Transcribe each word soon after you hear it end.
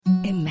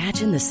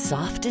Imagine the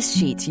softest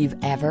sheets you've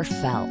ever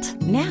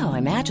felt. Now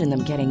imagine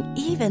them getting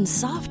even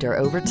softer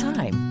over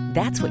time.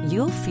 That's what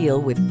you'll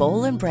feel with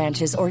Boll and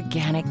Branch's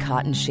organic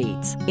cotton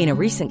sheets. In a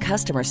recent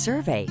customer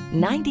survey,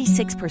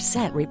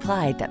 96%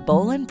 replied that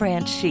Boll and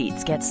Branch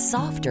sheets get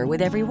softer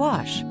with every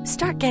wash.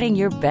 Start getting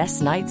your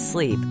best night's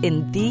sleep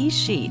in these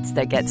sheets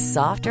that get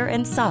softer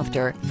and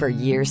softer for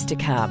years to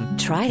come.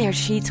 Try their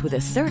sheets with a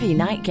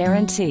 30-night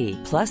guarantee.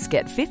 Plus,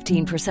 get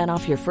 15%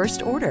 off your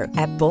first order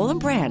at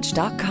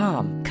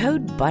bollandbranch.com.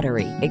 Code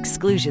BUTTERY.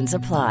 Exclusions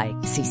apply.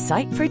 See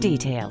site for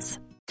details.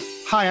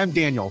 Hi, I'm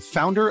Daniel,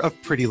 founder of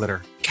Pretty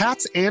Litter.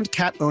 Cats and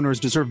cat owners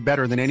deserve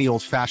better than any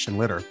old-fashioned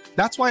litter.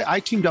 That's why I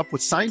teamed up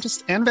with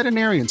scientists and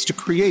veterinarians to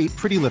create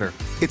Pretty Litter.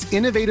 Its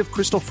innovative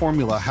crystal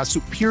formula has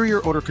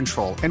superior odor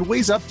control and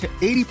weighs up to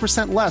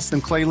 80% less than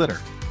clay litter.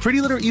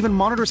 Pretty Litter even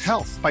monitors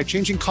health by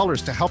changing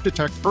colors to help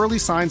detect early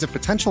signs of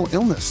potential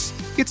illness.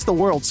 It's the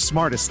world's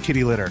smartest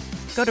kitty litter.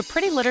 Go to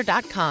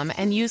prettylitter.com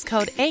and use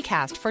code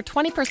ACAST for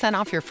 20%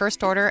 off your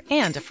first order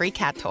and a free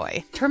cat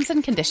toy. Terms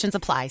and conditions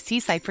apply. See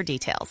site for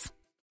details.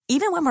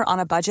 Even when we're on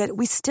a budget,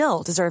 we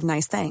still deserve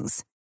nice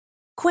things.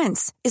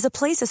 Quince is a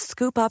place to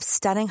scoop up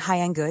stunning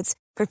high-end goods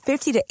for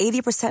 50 to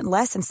 80%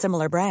 less than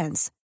similar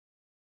brands.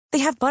 They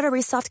have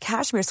buttery soft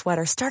cashmere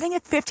sweaters starting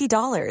at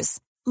 $50,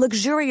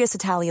 luxurious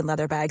Italian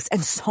leather bags,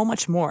 and so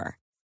much more.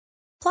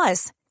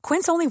 Plus,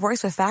 Quince only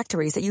works with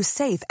factories that use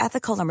safe,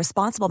 ethical, and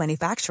responsible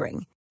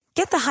manufacturing.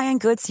 Get the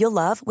high-end goods you'll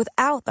love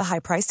without the high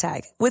price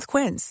tag with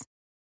Quince.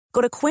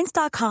 Go to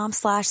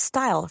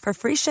quince.com/style for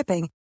free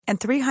shipping and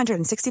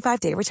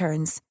 365-day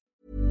returns.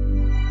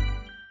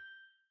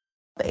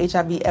 The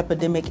HIV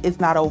epidemic is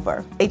not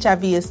over.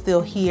 HIV is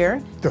still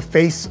here. The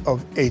face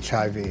of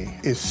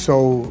HIV is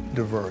so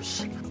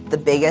diverse. The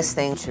biggest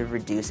thing to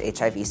reduce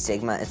HIV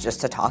stigma is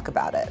just to talk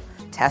about it.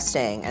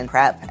 Testing and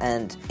PrEP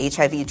and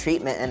HIV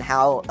treatment and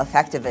how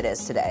effective it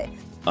is today.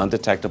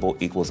 Undetectable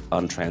equals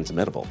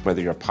untransmittable.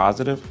 Whether you're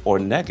positive or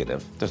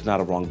negative, there's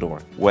not a wrong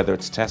door. Whether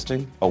it's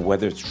testing or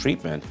whether it's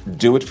treatment,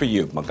 do it for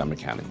you, Montgomery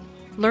County.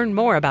 Learn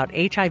more about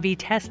HIV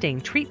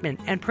testing, treatment,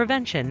 and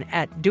prevention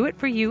at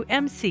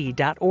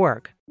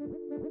doitforyoumc.org.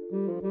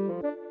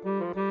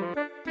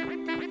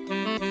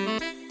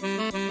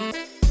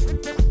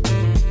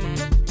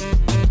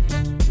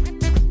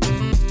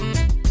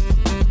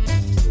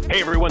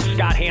 Hey everyone,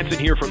 Scott Hansen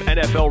here from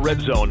NFL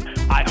Red Zone.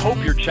 I hope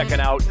you're checking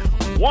out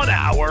 1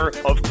 hour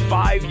of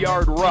 5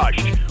 Yard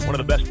Rush, one of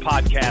the best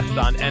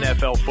podcasts on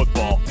NFL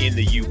football in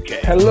the UK.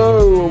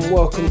 Hello and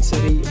welcome to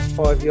the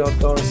 5 Yard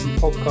Dynasty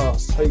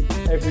podcast. Hope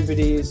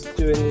everybody is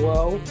doing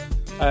well.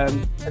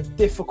 A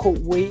difficult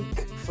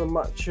week for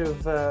much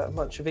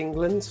of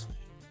England.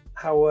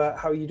 How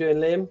are you doing,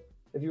 Liam?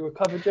 Have you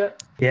recovered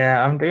yet?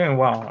 Yeah, I'm doing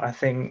well. I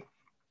think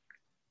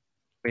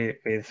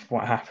with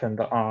what happened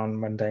on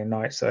Monday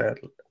night, so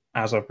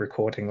as of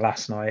recording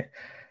last night,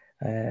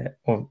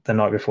 or the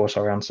night before,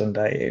 sorry, on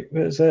Sunday, it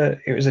was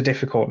a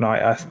difficult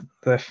night.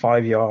 The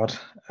 5 Yard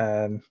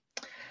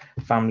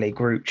family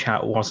group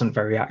chat wasn't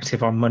very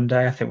active on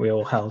Monday. I think we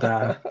all held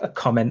our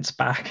comments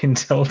back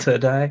until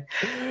today.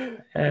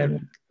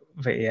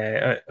 But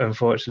yeah,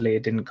 unfortunately,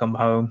 it didn't come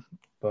home.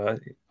 But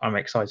I'm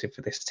excited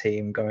for this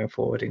team going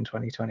forward in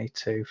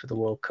 2022 for the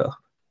World Cup.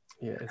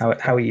 Yeah.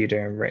 How are you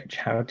doing, Rich?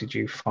 How did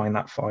you find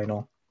that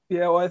final?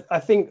 Yeah, well, I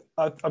think,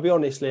 I'll be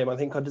honest, Liam, I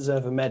think I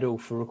deserve a medal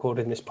for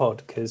recording this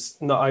pod, because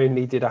not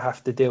only did I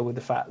have to deal with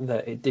the fact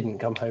that it didn't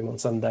come home on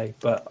Sunday,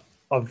 but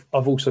I've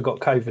also got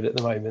COVID at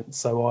the moment.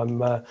 So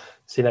I'm,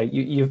 so,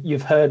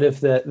 you've heard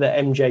of the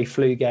MJ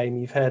flu game.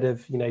 You've heard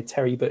of,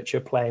 Terry Butcher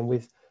playing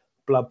with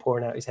blood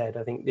pouring out his head.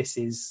 I think this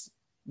is,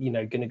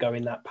 going to go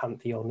in that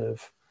pantheon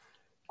of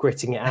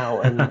gritting it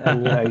out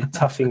and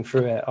toughing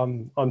through it.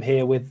 I'm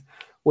here with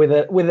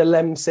a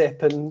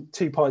Lemsip and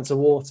 2 pints of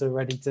water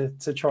ready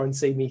to try and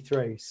see me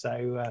through.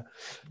 So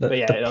the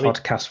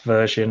podcast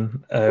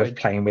version of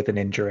playing with an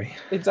injury.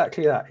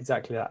 Exactly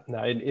that.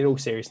 No, in all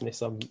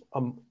seriousness, I'm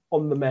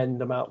on the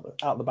mend. I'm out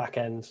the back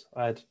end.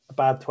 I had a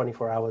bad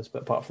 24 hours,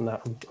 but apart from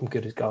that, I'm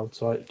good as gold.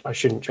 So I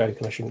shouldn't joke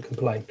and I shouldn't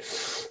complain.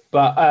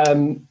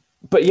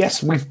 But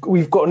yes,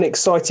 we've got an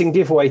exciting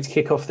giveaway to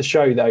kick off the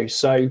show though.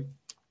 So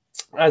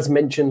as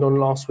mentioned on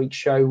last week's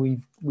show,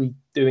 we're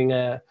doing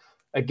a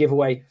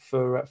giveaway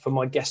for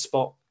my guest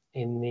spot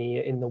in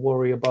the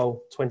Warrior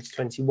Bowl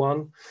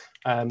 2021.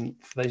 For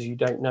those of you who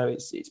don't know,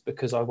 it's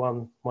because I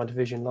won my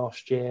division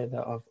last year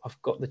that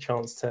I've got the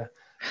chance to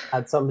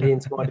add somebody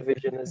into my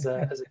division as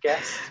a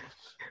guest.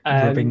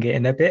 Rubbing it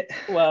in a bit.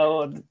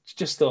 Well, I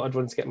just thought I'd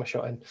want to get my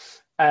shot in.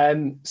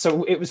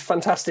 So it was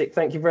fantastic.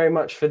 Thank you very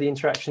much for the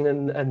interaction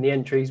and the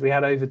entries. We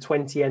had over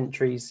 20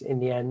 entries in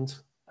the end.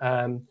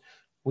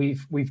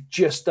 We've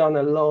just done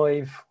a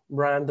live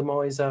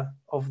randomizer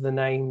of the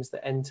names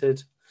that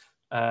entered,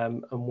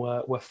 and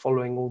we're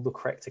following all the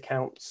correct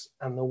accounts.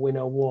 And the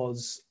winner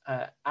was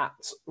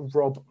at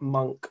Rob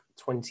Monk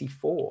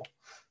 24.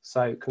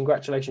 So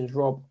congratulations,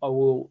 Rob. I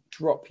will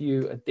drop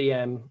you a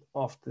DM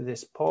after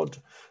this pod,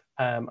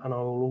 and I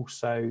will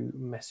also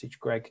message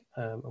Greg,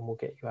 and we'll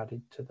get you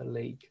added to the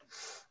league.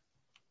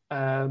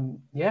 And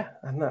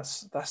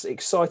that's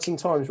exciting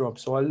times, Rob.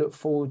 So I look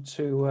forward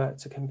to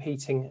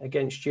competing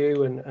against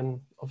you and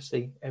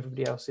obviously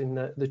everybody else in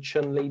the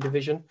Chun-Li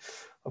division.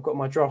 I've got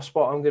my draft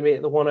spot. I'm going to be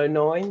at the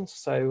 109,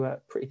 so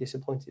pretty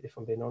disappointed if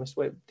I'm being honest.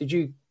 Wait, did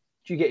you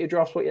get your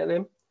draft spot yet,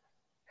 Liam?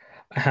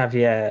 I have,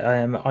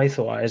 yeah. I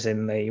thought I was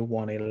in the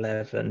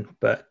 111,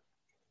 but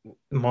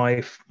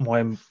my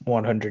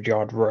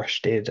 100-yard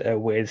rush did a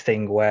weird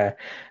thing where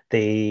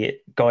the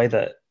guy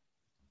that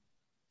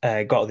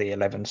got the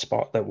 11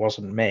 spot that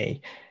wasn't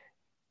me,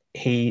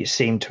 he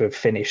seemed to have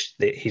finished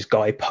his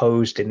guy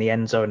posed in the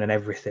end zone and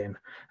everything,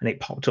 and it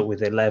popped up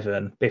with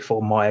 11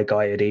 before my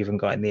guy had even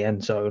got in the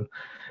end zone.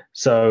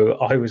 So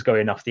I was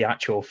going off the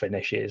actual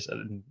finishes,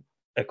 and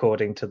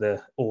according to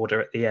the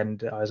order at the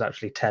end, I was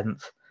actually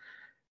 10th.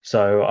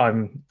 So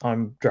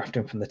I'm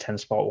drafting from the 10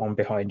 spot, one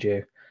behind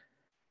you.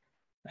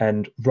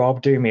 And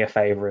Rob, do me a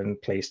favour and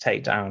please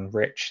take down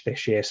Rich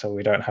this year so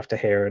we don't have to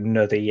hear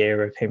another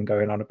year of him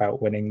going on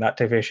about winning that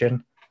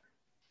division.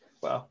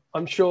 Well,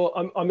 I'm sure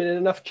I'm in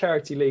enough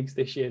charity leagues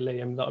this year,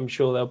 Liam, that I'm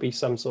sure there'll be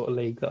some sort of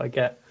league that I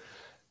get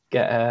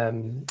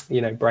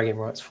bragging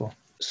rights for.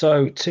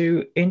 So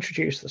to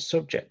introduce the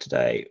subject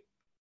today,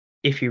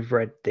 if you've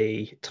read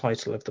the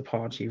title of the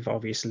pod, you've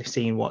obviously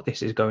seen what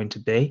this is going to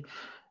be.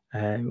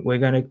 We're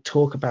going to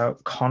talk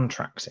about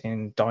contracts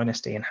in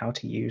Dynasty and how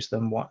to use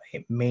them, what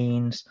it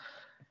means.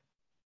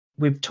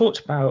 We've talked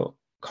about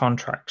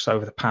contracts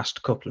over the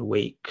past couple of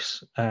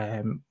weeks,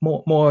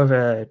 more of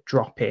a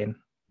drop-in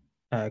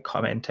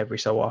comment every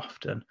so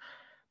often,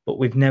 but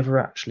we've never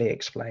actually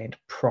explained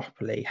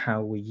properly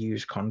how we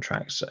use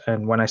contracts.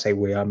 And when I say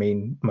we, I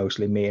mean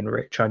mostly me and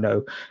Rich. I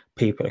know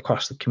people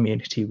across the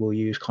community will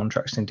use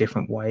contracts in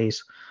different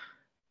ways,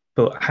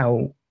 but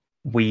how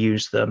we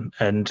use them.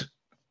 And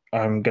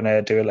I'm going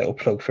to do a little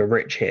plug for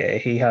Rich here.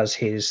 He has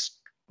his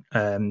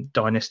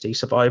Dynasty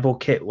Survival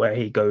Kit where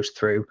he goes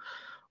through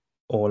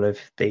all of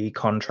the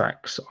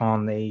contracts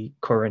on the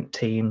current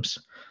teams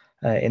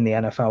in the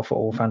NFL for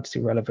all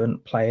fantasy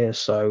relevant players.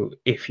 So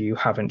if you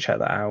haven't checked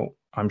that out,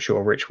 I'm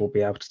sure Rich will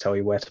be able to tell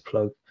you where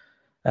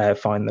to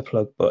find the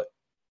plug. But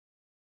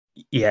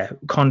yeah,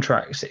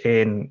 contracts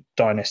in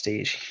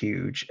Dynasty is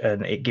huge,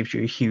 and it gives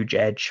you a huge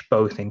edge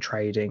both in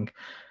trading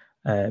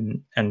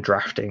and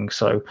drafting.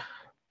 So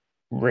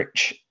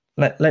Rich,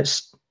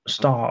 let's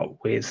start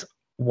with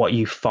what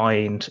you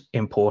find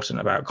important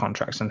about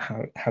contracts and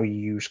how you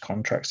use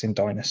contracts in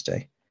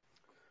Dynasty.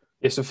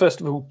 Yeah, so first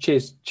of all,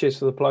 cheers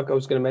for the plug. I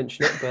was going to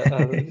mention it,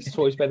 but it's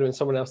always better when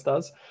someone else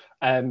does.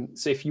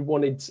 So if you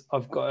wanted,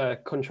 I've got a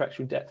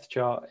contractual depth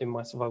chart in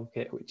my survival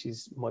kit, which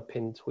is my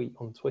pinned tweet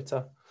on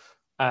Twitter.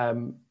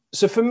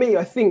 So for me,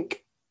 I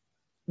think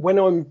when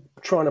I'm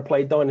trying to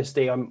play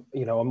Dynasty, I'm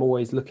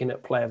always looking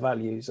at player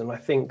values. And I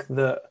think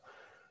that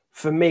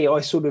for me,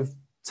 I sort of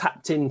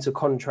tapped into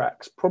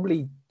contracts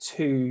probably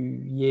 2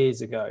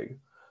 years ago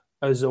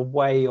as a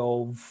way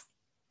of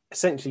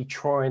essentially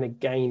trying to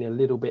gain a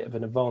little bit of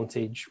an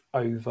advantage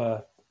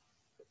over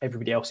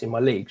everybody else in my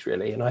leagues,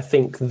 really. And I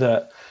think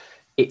that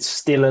it's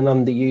still an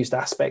underused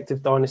aspect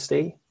of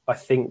Dynasty. I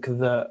think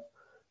that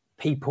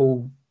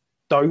people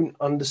don't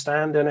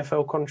understand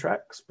NFL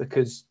contracts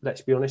because,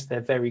 let's be honest,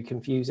 they're very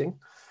confusing.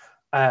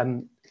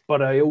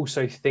 But I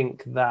also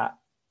think that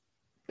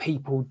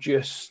people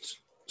just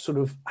sort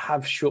of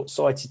have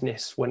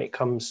short-sightedness when it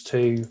comes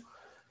to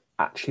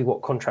actually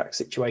what contract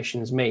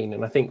situations mean.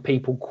 And I think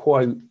people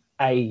quote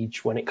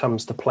age when it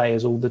comes to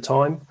players all the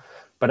time,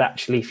 but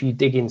actually if you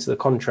dig into the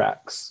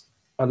contracts,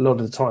 a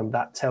lot of the time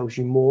that tells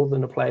you more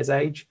than a player's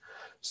age.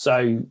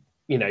 So,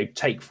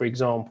 take for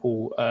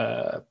example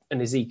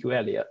an Ezekiel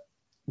Elliott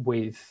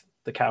with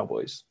the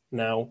Cowboys.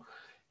 Now,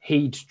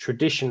 he'd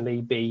traditionally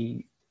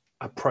be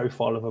a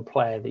profile of a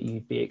player that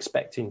you'd be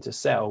expecting to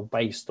sell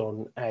based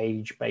on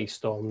age,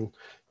 based on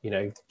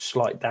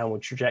slight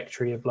downward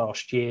trajectory of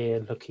last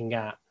year, looking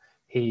at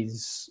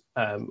his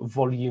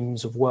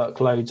volumes of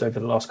workloads over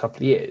the last couple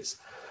of years.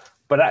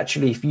 But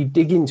actually, if you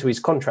dig into his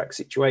contract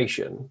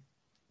situation,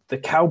 the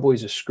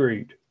Cowboys are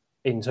screwed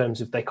in terms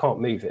of they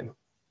can't move him.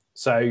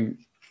 So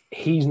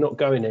he's not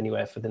going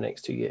anywhere for the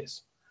next 2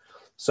 years.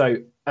 So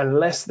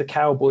unless the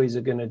Cowboys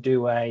are going to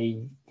do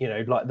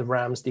like the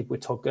Rams did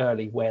with Todd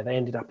Gurley, where they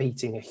ended up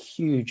eating a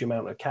huge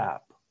amount of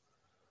cap,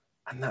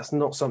 and that's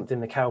not something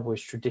the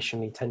Cowboys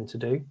traditionally tend to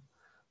do,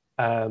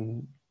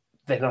 then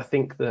I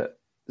think that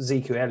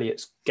Ezekiel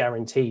Elliott's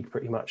guaranteed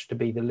pretty much to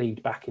be the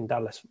lead back in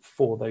Dallas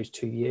for those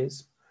 2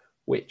 years,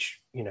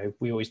 which,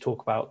 we always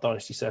talk about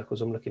Dynasty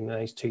Circles. I'm looking at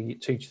those 2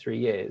 to 3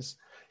 years.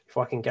 If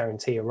I can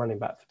guarantee a running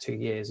back for 2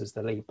 years as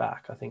the lead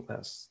back, I think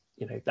that's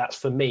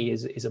for me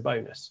is a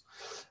bonus.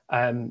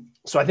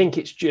 So I think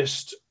it's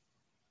just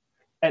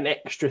an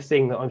extra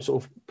thing that I'm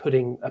sort of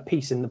putting a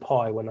piece in the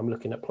pie when I'm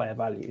looking at player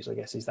values, I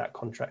guess, is that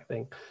contract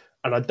thing.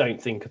 And I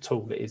don't think at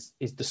all that is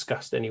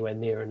discussed anywhere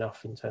near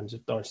enough in terms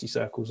of Dynasty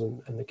Circles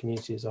and the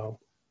community as a whole.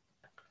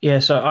 Yeah,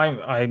 so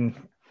I'm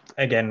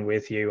again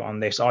with you on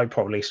this. I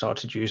probably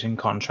started using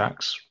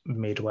contracts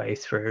midway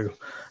through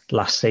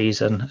last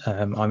season.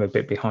 I'm a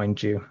bit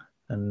behind you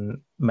and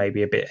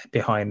maybe a bit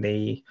behind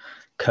the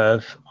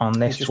curve on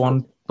this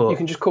one. But you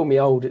can just call me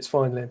old. It's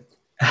fine, Lynn.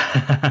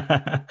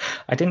 I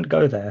didn't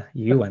go there.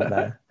 You went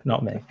there,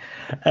 not me.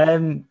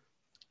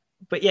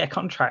 But yeah,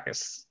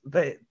 contracts,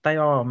 they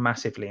are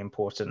massively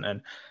important,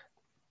 and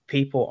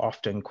people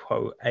often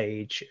quote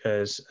age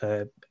as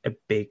a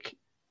big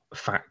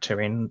factor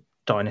in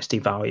dynasty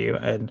value,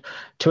 and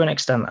to an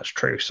extent that's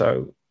true.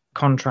 So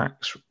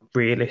contracts,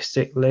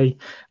 realistically,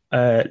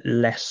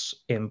 less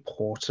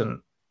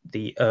important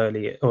the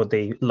earlier or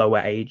the lower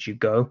age you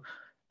go,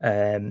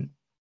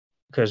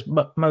 because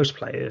most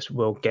players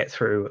will get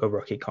through a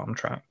rookie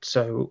contract.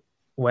 So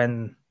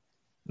when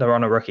they're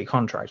on a rookie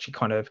contract, you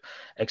kind of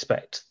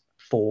expect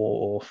 4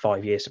 or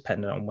 5 years,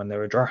 depending on when they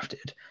were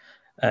drafted,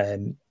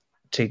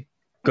 to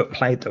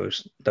play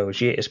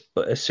those years.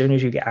 But as soon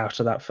as you get out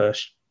of that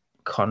first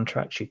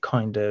contract, you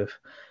kind of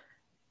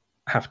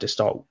have to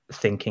start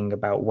thinking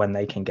about when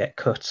they can get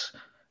cut.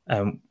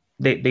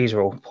 These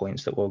are all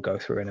points that we'll go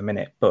through in a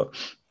minute, but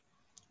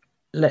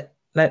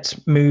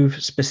let's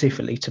move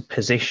specifically to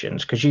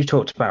positions, because you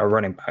talked about a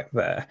running back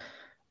there.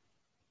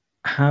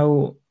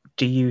 How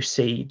do you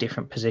see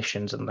different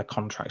positions and the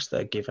contracts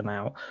that are given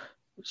out?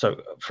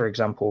 So, for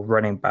example,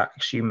 running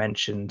backs, you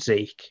mentioned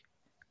Zeke,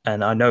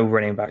 and I know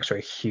running backs are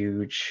a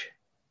huge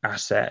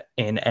asset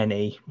in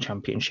any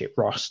championship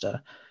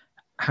roster.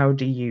 How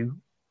do you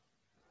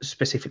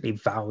specifically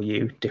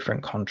value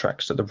different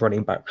contracts at the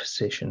running back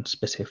position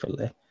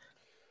specifically?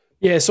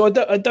 Yeah, so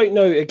I don't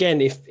know,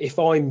 again, if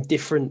I'm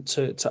different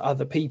to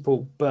other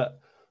people, but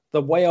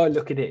the way I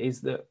look at it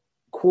is that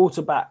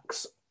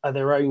quarterbacks are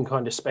their own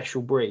kind of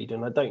special breed.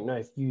 And I don't know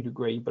if you'd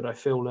agree, but I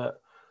feel that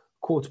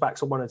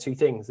quarterbacks are one of two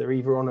things. They're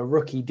either on a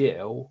rookie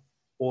deal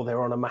or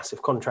they're on a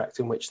massive contract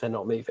in which they're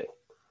not moving.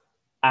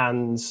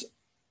 And,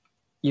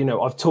 you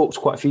know, I've talked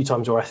quite a few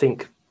times where I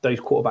think those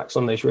quarterbacks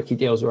on those rookie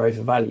deals are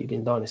overvalued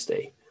in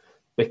Dynasty,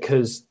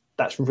 because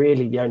that's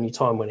really the only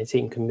time when a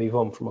team can move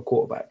on from a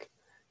quarterback.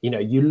 You know,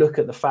 you look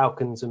at the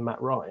Falcons and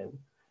Matt Ryan,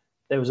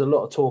 there was a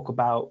lot of talk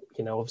about,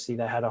 you know, obviously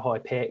they had a high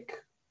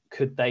pick.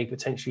 Could they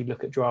potentially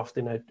look at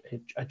drafting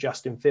a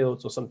Justin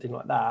Fields or something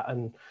like that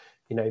and,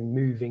 you know,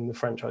 moving the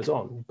franchise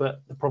on?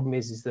 But the problem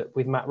is that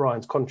with Matt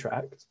Ryan's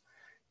contract,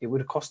 it would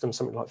have cost them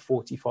something like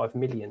 $45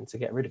 million to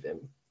get rid of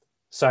him.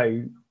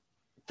 So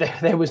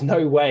there was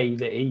no way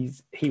that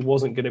he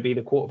wasn't going to be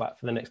the quarterback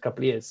for the next couple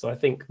of years. So I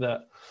think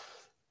that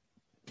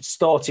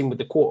starting with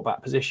the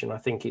quarterback position, I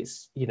think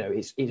it's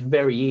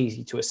very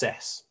easy to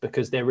assess,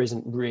 because there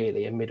isn't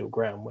really a middle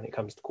ground when it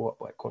comes to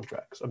quarterback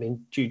contracts. I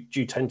mean, do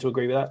you tend to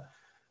agree with that?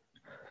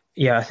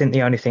 Yeah, I think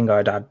the only thing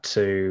I'd add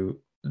to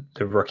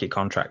the rookie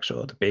contracts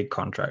or the big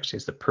contracts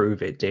is the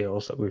prove it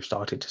deals that we've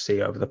started to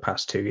see over the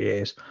past 2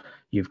 years.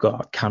 You've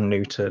got Cam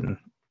Newton,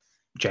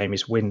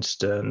 Jameis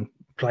Winston,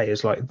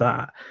 players like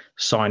that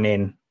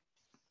signing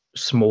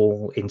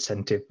small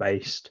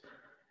incentive-based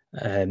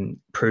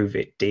prove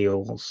it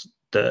deals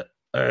that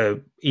are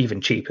even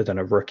cheaper than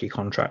a rookie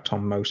contract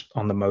on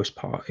the most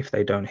part if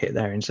they don't hit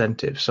their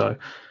incentive. So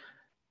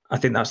I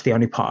think that's the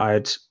only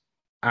part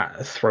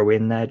I'd throw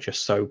in there,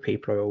 just so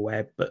people are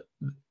aware. But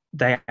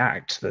they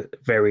act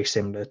very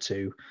similar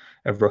to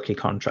a rookie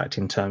contract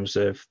in terms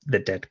of the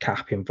dead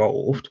cap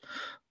involved,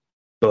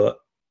 but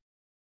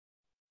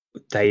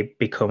they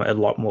become a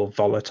lot more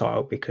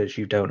volatile because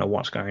you don't know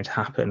what's going to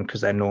happen,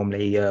 because they're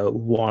normally a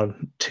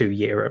 1-2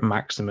 year at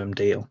maximum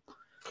deal.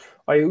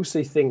 I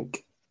also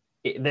think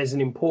there's an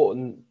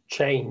important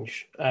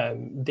change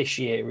this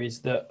year,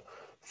 is that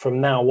from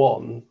now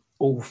on,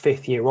 all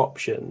fifth-year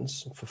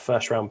options for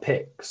first-round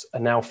picks are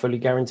now fully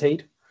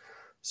guaranteed.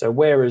 So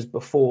whereas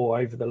before,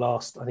 over the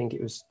last, I think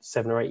it was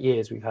 7 or 8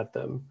 years we've had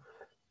them,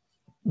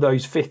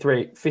 those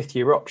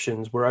fifth-year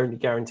options were only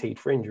guaranteed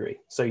for injury.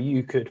 So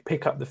you could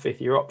pick up the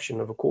fifth-year option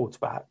of a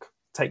quarterback,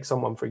 take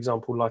someone, for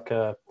example, like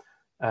a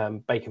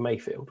Baker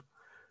Mayfield.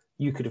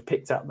 You could have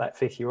picked up that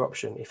fifth-year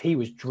option. If he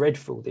was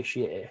dreadful this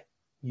year,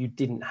 you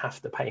didn't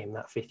have to pay him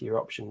that fifth-year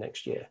option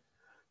next year.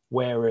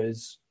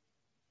 Whereas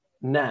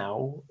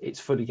now it's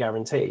fully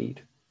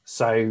guaranteed.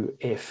 So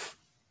if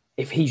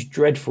he's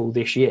dreadful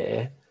this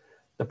year,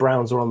 the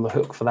Browns are on the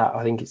hook for that.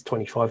 I think it's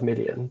 $25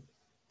 million,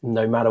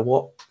 no matter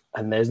what.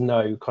 And there's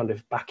no kind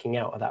of backing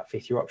out of that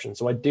fifth-year option.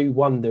 So I do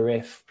wonder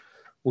if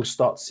we'll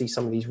start to see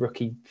some of these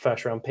rookie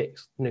first-round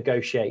picks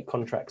negotiate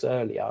contracts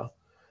earlier,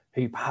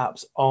 who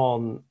perhaps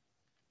aren't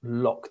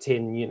locked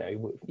in. You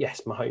know,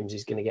 yes, Mahomes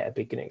is going to get a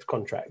big next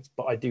contract,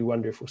 but I do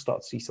wonder if we'll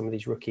start to see some of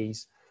these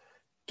rookies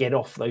get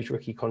off those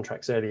rookie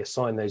contracts earlier,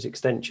 sign those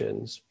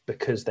extensions,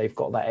 because they've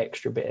got that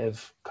extra bit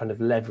of kind of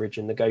leverage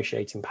and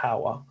negotiating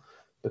power,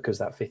 because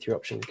that fifth-year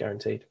option is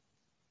guaranteed.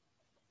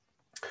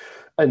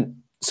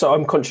 And so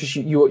I'm conscious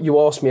you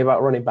asked me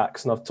about running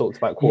backs, and I've talked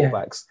about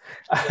quarterbacks.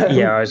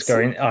 Yeah, I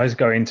was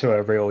going to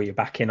a reel. You're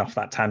backing off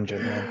that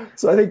tangent. Yeah.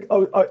 So I think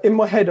in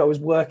my head I was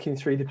working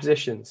through the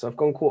positions. So I've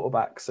gone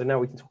quarterbacks, so now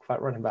we can talk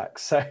about running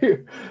backs. So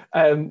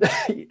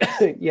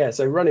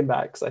so running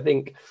backs. I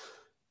think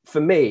for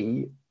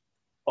me,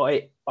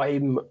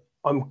 I'm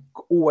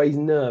always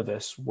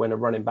nervous when a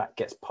running back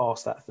gets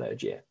past that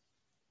third year.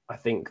 I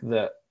think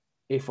that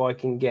if I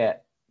can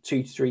get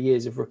 2 to 3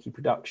 years of rookie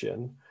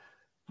production,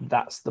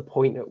 that's the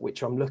point at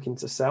which I'm looking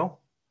to sell.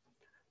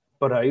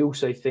 But I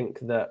also think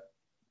that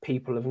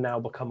people have now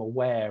become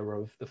aware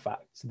of the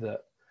fact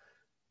that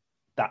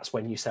that's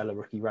when you sell a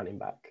rookie running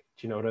back.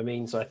 Do you know what I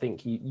mean? So I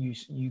think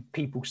you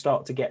people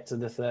start to get to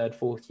the 3rd,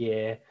 4th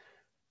year,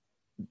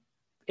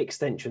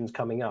 extensions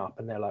coming up,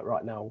 and they're like,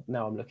 right, now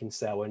I'm looking to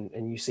sell,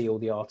 and you see all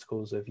the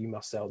articles of you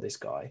must sell this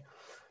guy.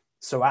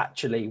 So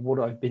actually what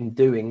I've been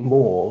doing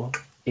more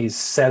is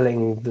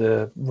selling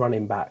the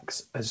running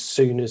backs as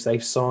soon as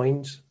they've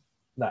signed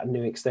that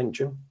new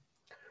extension.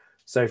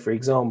 So for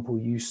example,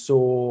 you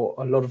saw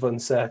a lot of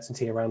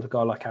uncertainty around a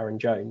guy like Aaron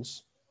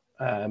Jones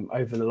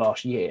over the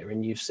last year,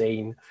 and you've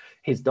seen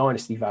his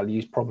dynasty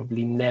values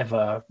probably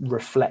never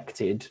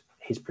reflected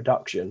his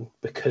production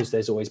because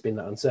there's always been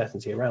that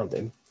uncertainty around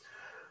him.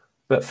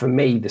 But for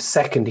me, the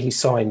second he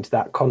signed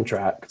that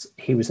contract,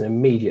 he was an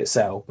immediate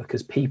sell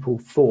because people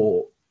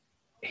thought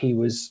he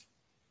was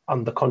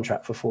under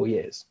contract for 4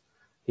 years.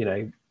 You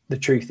know, the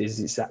truth is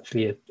it's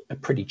actually a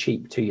pretty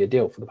cheap 2-year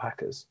deal for the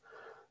Packers.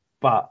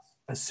 But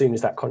as soon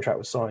as that contract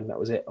was signed, that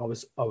was it. I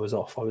was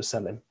off. I was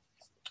selling.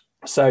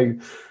 So,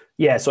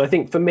 yeah. So I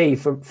think for me,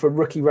 for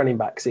rookie running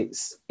backs,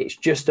 it's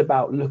just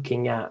about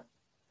looking at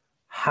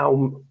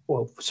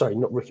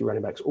not rookie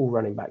running backs, all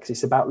running backs.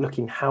 It's about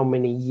looking how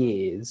many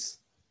years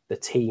the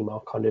team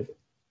are kind of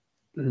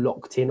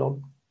locked in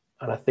on.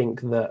 And I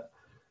think that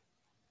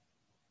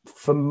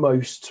for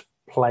most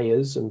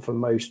players and for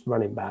most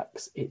running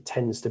backs, it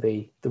tends to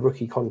be the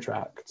rookie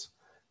contract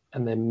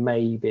and then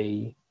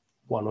maybe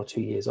 1 or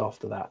 2 years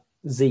after that.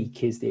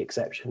 Zeke is the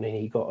exception, and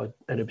he got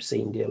an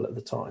obscene deal at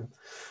the time.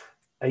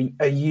 Are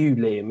you,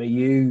 Liam?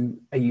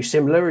 Are you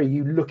similar? Are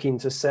you looking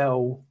to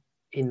sell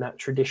in that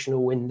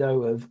traditional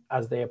window of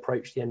as they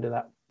approach the end of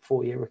that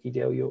 4-year rookie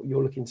deal?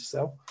 You're looking to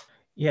sell?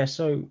 Yeah,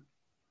 so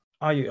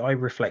I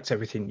reflect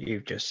everything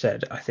you've just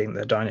said. I think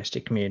the dynasty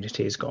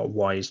community has got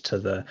wise to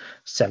the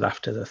sell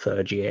after the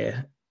 3rd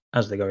year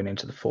as they're going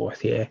into the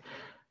 4th year.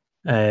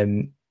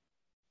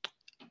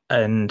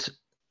 And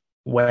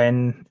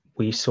when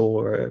we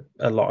saw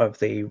a lot of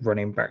the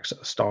running backs at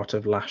the start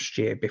of last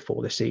year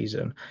before the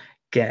season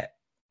get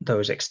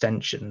those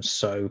extensions,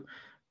 so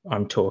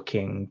I'm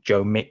talking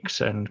Joe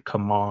Mixon,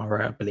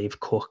 Kamara, I believe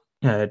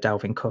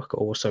Dalvin Cook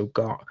also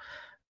got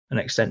an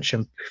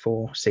extension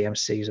before.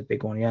 CMC is a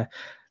big one, yeah.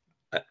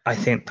 I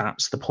think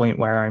that's the point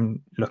where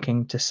I'm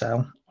looking to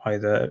sell,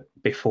 either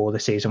before the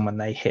season when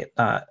they hit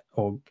that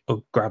or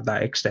grab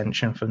that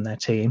extension from their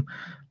team,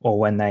 or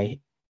when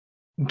they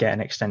get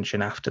an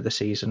extension after the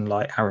season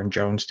like Aaron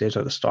Jones did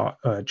at the start,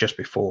 just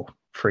before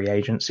free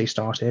agency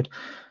started.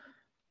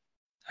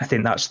 I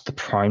think that's the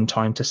prime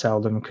time to sell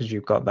them because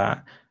you've got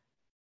that.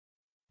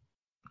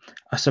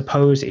 I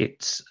suppose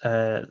it's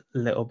a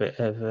little bit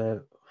of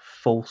a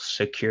false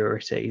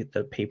security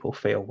that people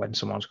feel when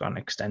someone's got an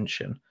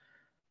extension,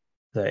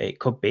 that it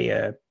could be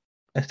a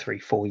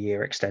 3-4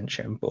 year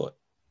extension, but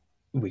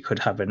we could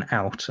have an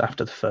out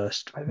after the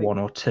first 1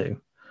 or 2.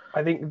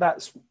 I think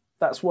that's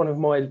one of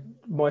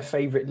my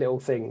favourite little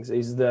things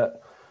is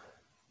that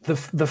the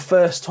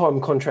first time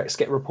contracts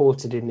get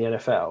reported in the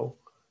NFL,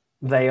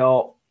 they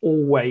are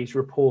always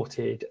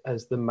reported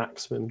as the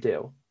maximum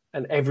deal.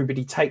 And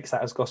everybody takes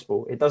that as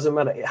gospel. It doesn't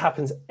matter. It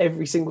happens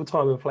every single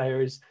time a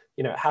player is,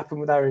 it happened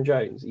with Aaron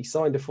Jones. He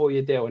signed a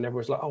 4-year deal and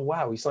everyone's like, oh,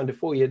 wow, he signed a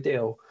 4-year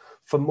deal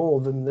for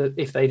more than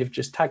if they'd have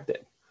just tagged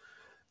it.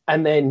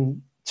 And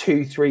then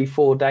 2, 3,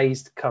 4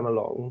 days to come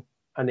along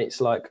and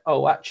it's like,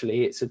 oh,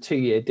 actually, it's a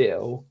 2-year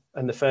deal.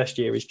 And the first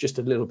year is just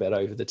a little bit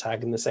over the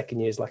tag and the second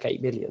year is like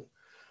 8 million.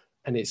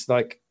 And it's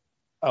like,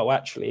 oh,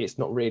 actually, it's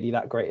not really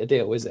that great a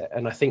deal, is it?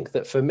 And I think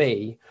that for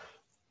me,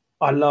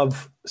 I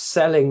love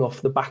selling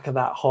off the back of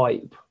that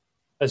hype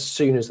as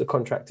soon as the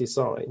contract is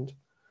signed.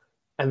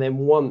 And then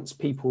once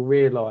people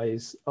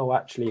realize, oh,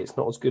 actually, it's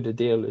not as good a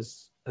deal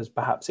as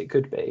perhaps it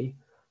could be,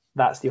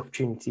 that's the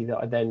opportunity that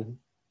I then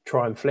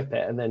try and flip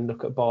it and then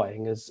look at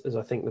buying as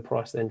I think the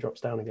price then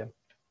drops down again.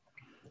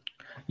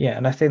 Yeah,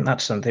 and I think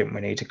that's something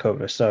we need to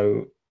cover.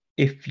 So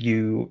if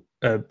you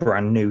are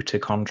brand new to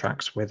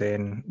contracts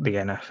within the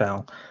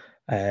NFL,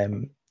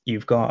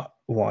 you've got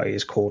what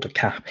is called a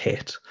cap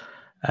hit,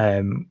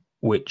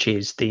 which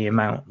is the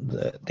amount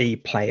that the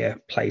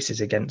player places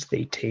against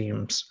the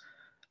team's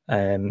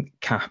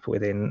cap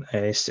within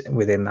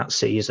that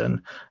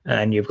season.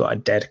 And you've got a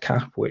dead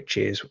cap, which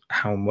is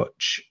how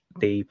much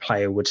the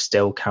player would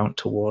still count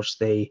towards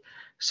the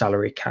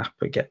salary cap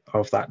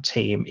of that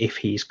team if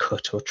he's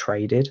cut or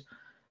traded.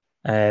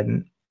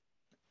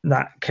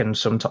 That can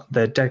sometimes,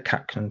 the dead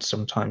cap can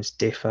sometimes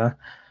differ.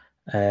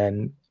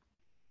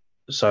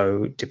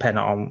 So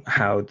depending on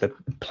how the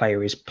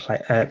player is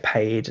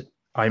paid,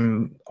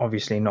 I'm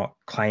obviously not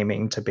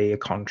claiming to be a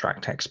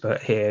contract expert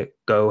here.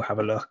 Go have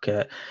a look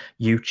at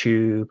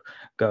YouTube,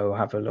 go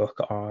have a look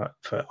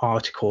for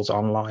articles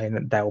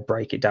online. They'll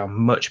break it down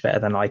much better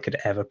than I could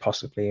ever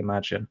possibly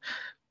imagine.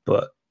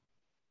 But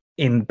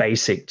in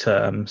basic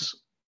terms,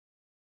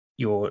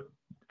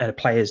 a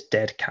player's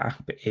dead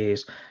cap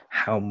is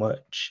how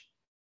much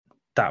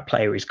that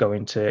player is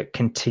going to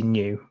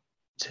continue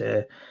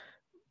to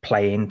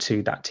play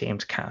into that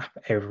team's cap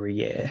every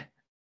year.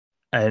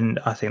 And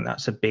I think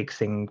that's a big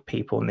thing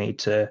people need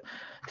to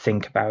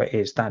think about,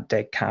 is that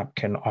dead cap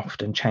can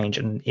often change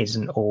and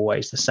isn't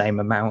always the same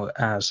amount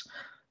as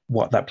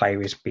what that player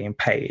is being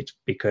paid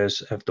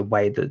because of the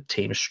way the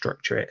teams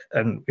structure it.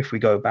 And if we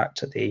go back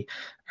to the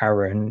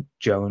Aaron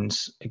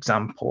Jones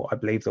example, I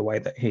believe the way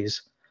that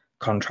his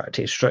contract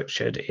is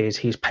structured is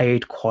he's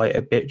paid quite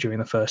a bit during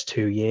the first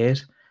 2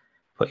 years,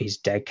 but his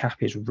dead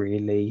cap is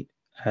really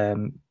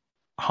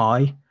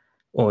high.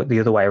 Or the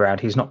other way around,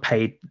 he's not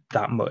paid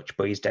that much,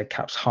 but his dead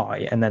cap's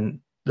high. And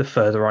then the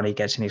further on he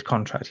gets in his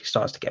contract, he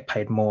starts to get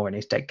paid more and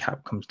his dead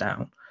cap comes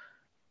down.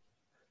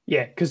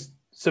 Yeah,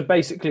 so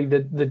basically the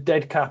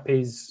dead cap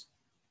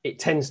it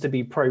tends to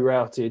be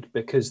prorated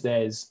because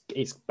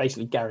it's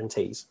basically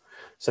guarantees.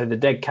 So the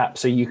dead cap,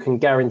 so you can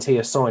guarantee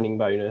a signing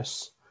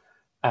bonus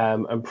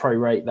and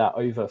prorate that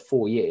over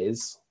 4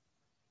 years.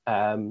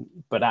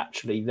 But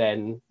actually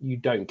then you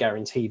don't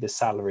guarantee the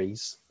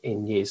salaries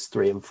in years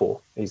 3 and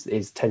 4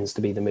 is tends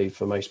to be the move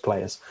for most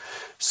players.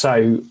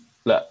 So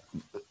look,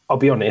 I'll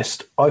be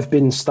honest, I've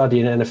been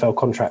studying NFL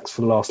contracts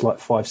for the last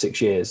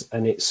 5-6 years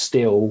and it's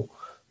still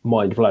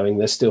mind-blowing.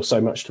 There's still so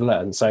much to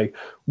learn. So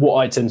what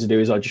I tend to do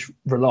is I just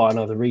rely on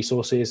other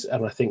resources,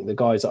 and I think the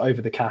guys at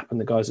Over the Cap and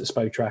the guys at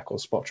Spotrac or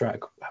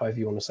Spottrack, however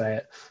you want to say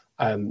it,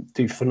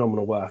 do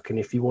phenomenal work. And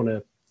if you want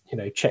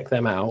to check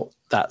them out,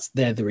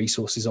 they're the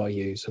resources I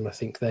use, and I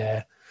think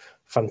they're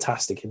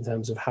fantastic in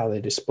terms of how they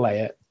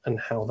display it and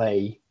how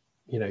they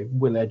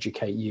will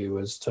educate you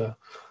as to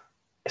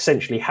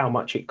essentially how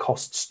much it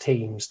costs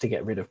teams to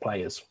get rid of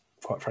players,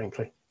 quite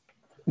frankly.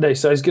 No,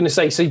 so I was going to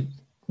say, so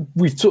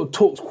we've sort of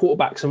talked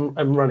quarterbacks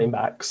and running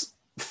backs.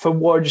 For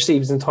wide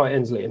receivers and tight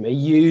ends, Liam,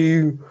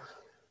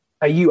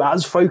 are you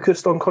as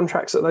focused on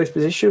contracts at those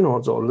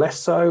positions or less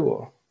so?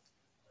 Or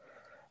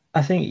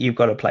I think you've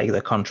got to play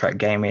the contract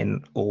game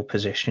in all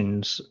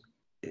positions.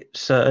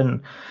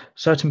 Certain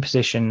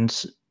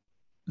positions,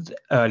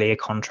 earlier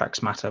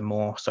contracts matter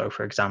more. So,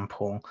 for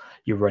example,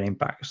 your running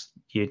backs,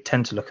 you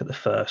tend to look at the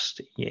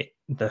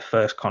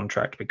first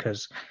contract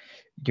because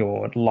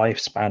your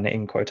lifespan,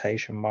 in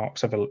quotation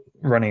marks, of a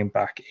running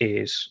back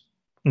is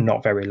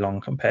not very long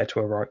compared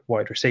to a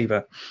wide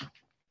receiver.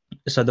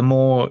 So the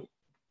more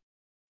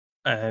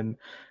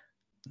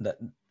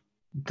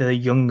the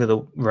younger the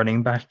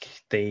running back,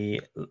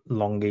 the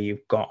longer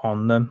you've got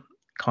on them,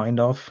 kind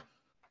of,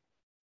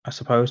 I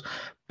suppose.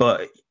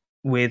 But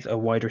with a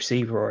wide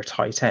receiver or a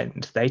tight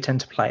end, they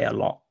tend to play a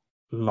lot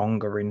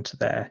longer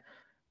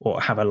or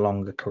have a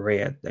longer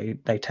career.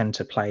 They tend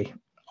to play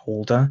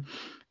older.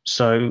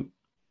 So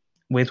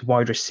with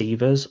wide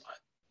receivers,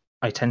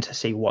 I tend to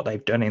see what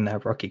they've done in their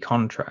rookie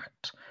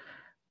contract.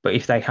 But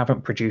if they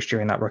haven't produced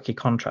during that rookie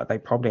contract, they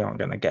probably aren't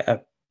going to get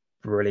a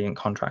brilliant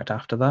contract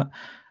after that.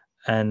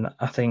 And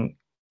I think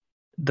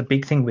the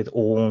big thing with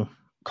all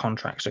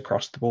contracts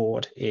across the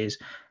board is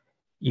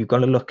you've got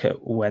to look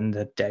at when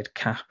the dead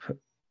cap,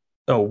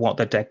 or what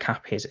the dead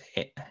cap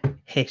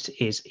hit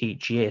is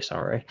each year,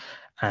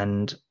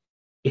 and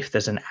if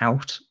there's an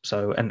out.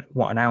 So, and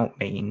what an out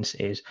means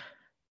is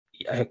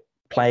a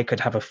player could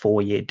have a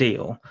 4-year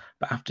deal,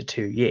 but after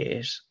 2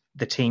 years,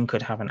 the team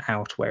could have an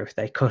out where if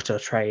they cut or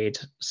trade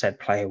said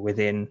player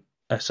within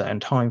a certain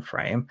time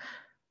frame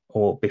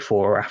or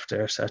before or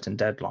after a certain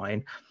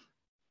deadline,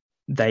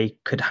 they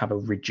could have a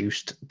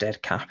reduced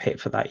dead cap hit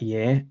for that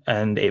year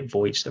and it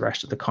voids the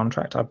rest of the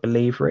contract, I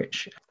believe,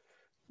 Rich.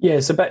 Yeah,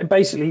 so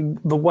basically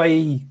the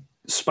way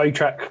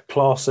Spotrac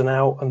class an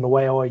out and the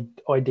way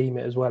I deem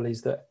it as well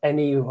is that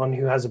anyone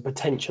who has a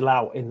potential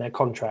out in their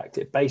contract,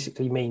 it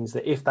basically means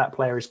that if that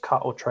player is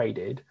cut or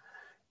traded,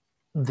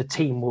 the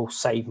team will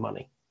save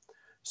money.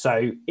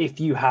 So if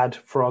you had,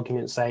 for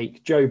argument's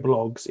sake, Joe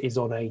Bloggs is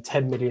on a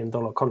 $10 million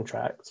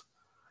contract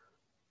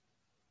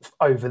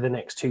over the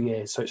next 2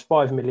 years. So it's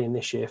 $5 million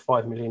this year,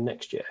 $5 million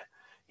next year.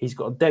 He's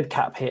got a dead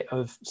cap hit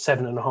of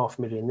 $7.5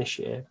 million this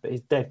year, but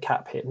his dead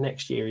cap hit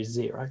next year is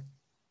 $0.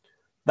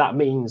 That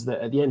means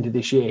that at the end of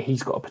this year,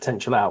 he's got a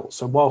potential out.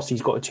 So whilst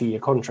he's got a 2-year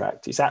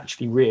contract, it's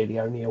actually really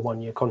only a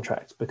 1-year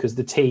contract because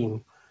the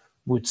team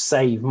would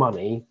save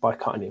money by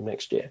cutting him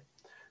next year.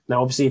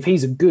 Now, obviously, if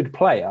he's a good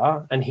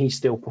player and he's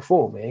still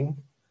performing,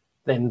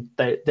 then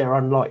they're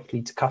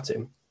unlikely to cut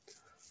him.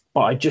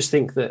 But I just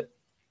think that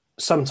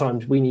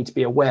sometimes we need to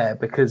be aware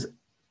because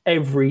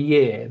every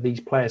year these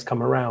players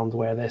come around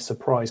where they're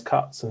surprise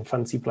cuts and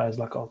fancy players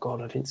like, oh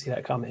God, I didn't see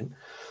that coming.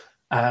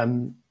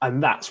 And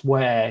that's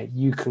where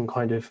you can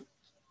kind of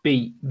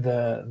beat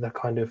the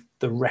kind of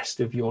the rest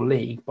of your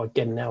league by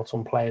getting out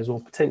on players or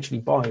potentially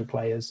buying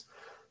players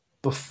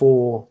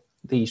before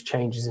these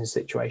changes in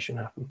situation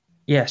happen.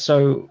 Yeah,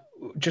 so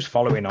just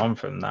following on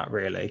from that,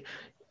 really,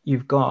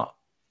 you've got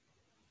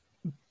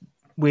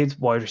with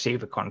wide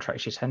receiver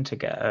contracts, you tend to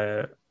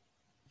get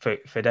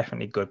for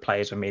definitely good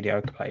players or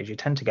mediocre players, you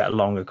tend to get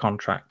longer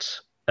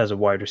contracts as a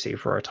wide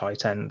receiver or a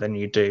tight end than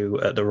you do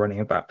at the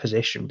running back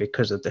position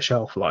because of the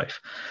shelf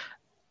life.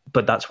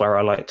 But that's where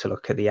I like to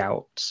look at the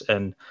outs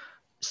and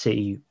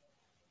see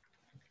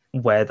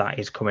where that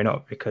is coming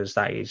up, because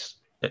that is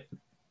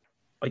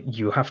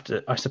you have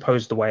to, I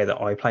suppose the way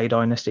that I play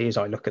Dynasty is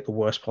I look at the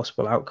worst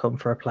possible outcome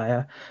for a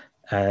player,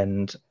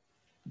 and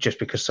just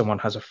because someone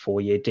has a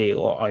 4-year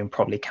deal, I'm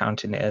probably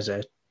counting it as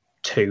a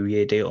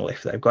 2-year deal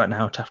if they've gotten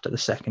out after the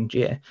second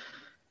year.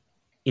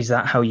 Is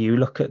that how you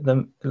look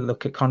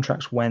at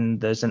contracts when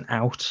there's an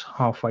out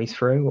halfway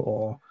through?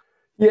 Or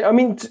yeah, I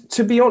mean,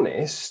 to be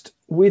honest,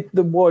 with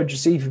the wide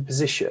receiver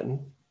position,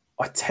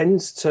 I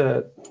tend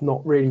to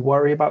not really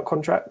worry about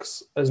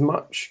contracts as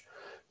much,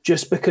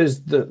 just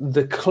because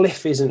the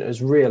cliff isn't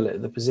as real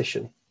at the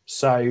position.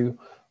 So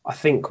I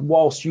think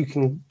whilst you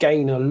can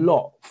gain a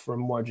lot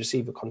from wide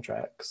receiver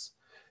contracts,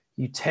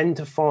 you tend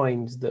to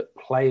find that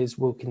players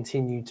will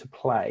continue to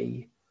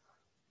play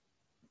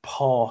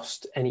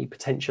past any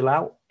potential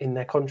out in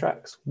their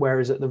contracts,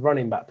 whereas at the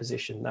running back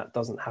position, that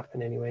doesn't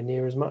happen anywhere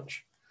near as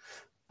much.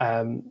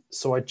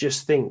 So I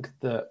just think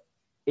that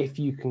if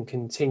you can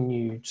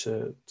continue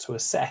to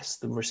assess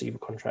the receiver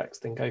contracts,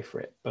 then go for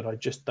it. But I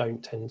just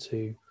don't tend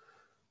to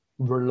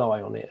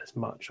rely on it as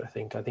much. I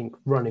think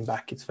running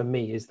back, for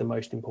me, is the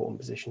most important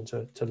position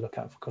to look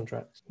at for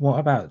contracts. What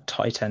about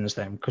tight ends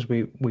then? Because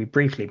we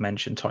briefly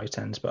mentioned tight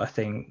ends, but I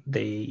think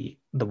the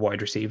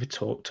wide receiver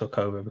talk took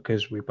over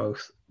because we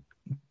both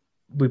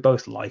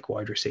like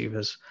wide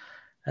receivers.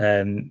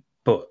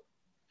 But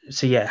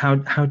so yeah,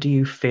 how do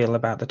you feel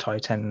about the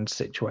tight end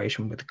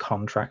situation with the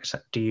contracts?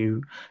 Do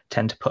you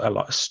tend to put a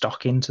lot of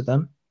stock into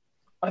them?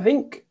 I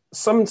think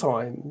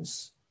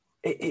sometimes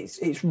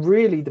it's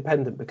really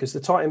dependent, because the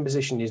tight end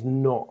position is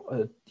not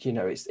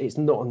it's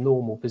not a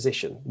normal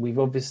position. We've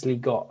obviously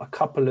got a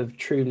couple of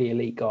truly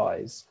elite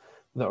guys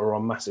that are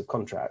on massive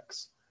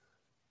contracts.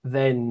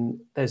 Then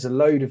there's a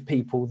load of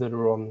people that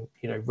are on,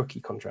 rookie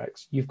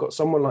contracts. You've got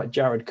someone like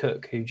Jared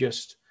Cook, who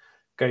just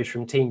goes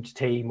from team to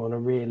team on a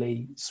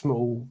really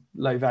small,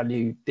 low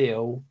value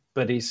deal,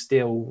 but is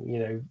still,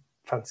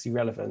 fantasy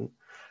relevant.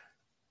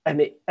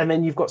 And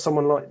then you've got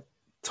someone like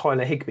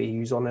Tyler Higbee,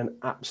 who's on an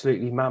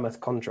absolutely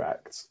mammoth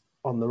contract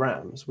on the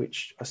Rams,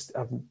 which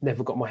I've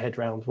never got my head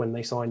around when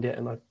they signed it,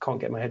 and I can't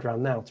get my head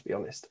around now, to be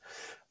honest.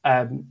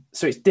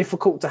 So it's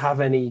difficult to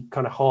have any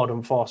kind of hard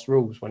and fast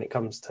rules when it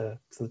comes to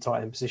the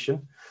tight end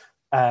position.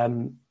 I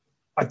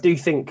do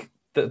think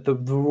that the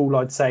rule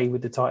I'd say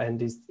with the tight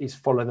end is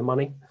follow the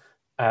money.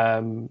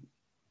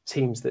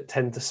 Teams that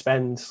tend to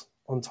spend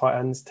on tight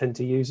ends tend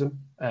to use them.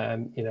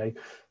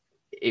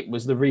 It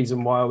was the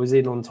reason why I was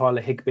in on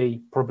Tyler Higbee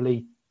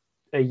probably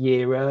a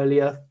year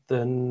earlier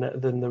than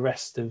the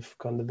rest of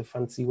kind of the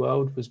fantasy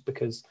world, was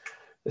because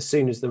as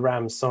soon as the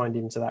Rams signed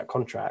into that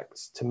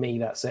contract, to me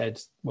that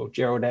said, well,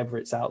 Gerald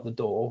Everett's out the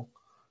door.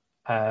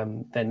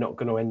 They're not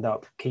going to end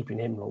up keeping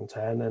him long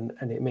term,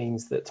 and it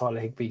means that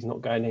Tyler Higbee's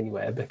not going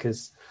anywhere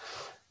because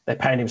they're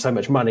paying him so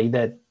much money.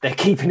 They're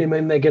keeping him,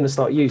 and they're going to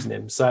start using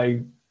him. So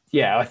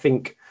yeah, I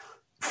think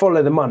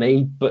follow the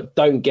money, but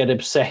don't get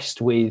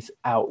obsessed with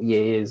out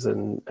years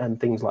and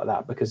things like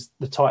that, because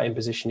the tight end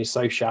position is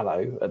so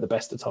shallow at the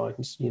best of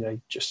times.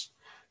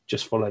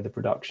 Just follow the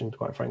production,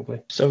 quite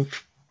frankly. So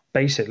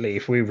basically,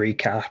 if we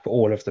recap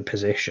all of the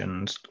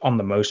positions, on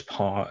the most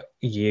part,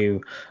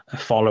 you are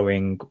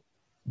following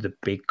the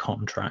big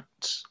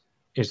contracts.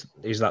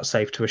 Is that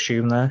safe to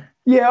assume there?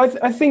 Yeah,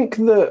 I think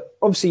that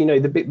obviously,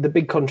 the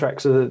big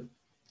contracts are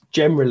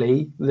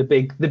generally the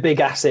big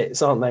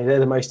assets, aren't they? They're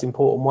the most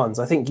important ones.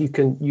 I think you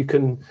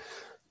can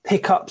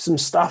pick up some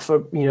stuff,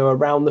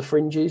 around the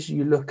fringes.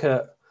 You look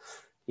at,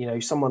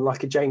 someone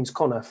like a James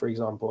Conner, for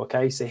example.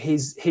 Okay, so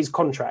his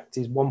contract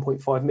is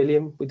 1.5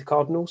 million with the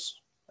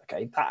Cardinals.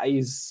 Okay, that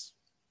is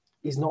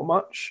not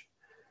much.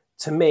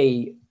 To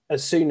me,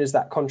 as soon as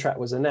that contract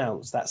was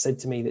announced, that said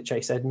to me that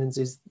Chase Edmonds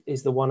is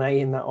the 1A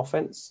in that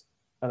offense,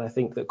 and I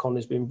think that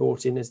Connor's been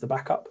brought in as the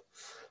backup.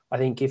 I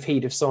think if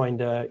he'd have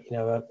signed a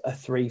 $3,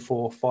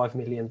 $4, $5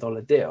 million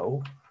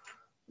deal,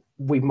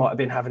 we might have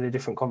been having a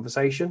different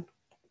conversation.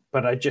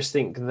 But I just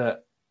think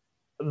that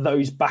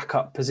those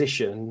backup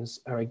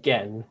positions are,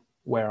 again,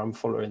 where I'm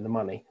following the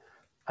money.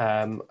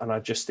 And I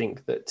just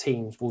think that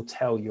teams will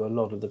tell you a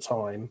lot of the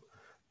time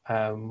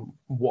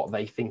what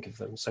they think of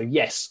them. So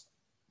yes,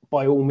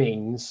 by all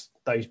means,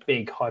 those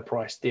big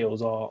high-priced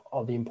deals are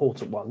the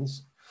important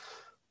ones,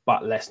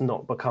 but let's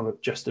not become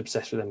just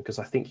obsessed with them, because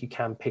I think you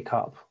can pick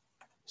up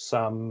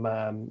some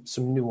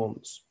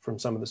nuance from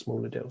some of the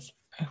smaller deals.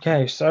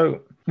 Okay,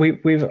 so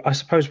I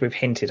suppose we've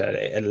hinted at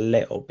it a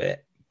little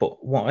bit,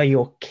 but what are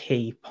your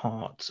key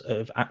parts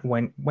of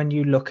when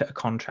you look at a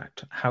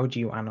contract? How do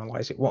you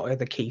analyze it? What are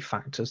the key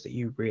factors that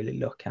you really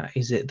look at?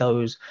 Is it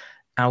those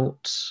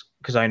outs?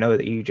 Because I know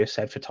that you just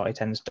said for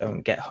tight ends,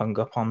 don't get hung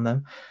up on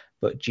them,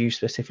 but do you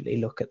specifically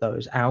look at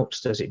those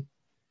outs? Does it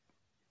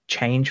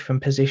change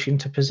from position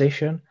to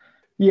position?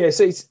 Yeah,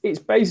 so it's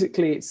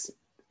basically it's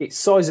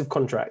size of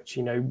contract.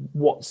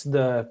 What's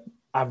the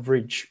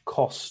average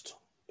cost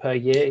per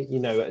year?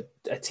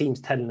 A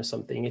team's telling us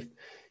something.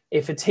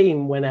 If a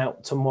team went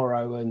out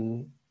tomorrow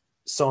and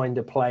signed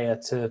a player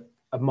to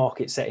a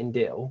market-setting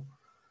deal,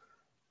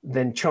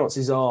 then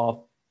chances are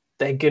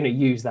they're going to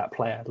use that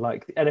player.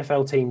 Like the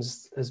NFL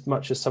teams, as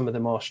much as some of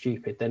them are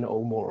stupid, they're not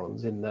all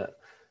morons in that,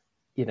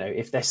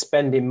 if they're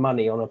spending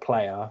money on a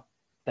player,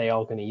 they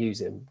are going to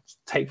use him.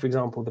 Take, for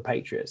example, the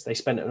Patriots. They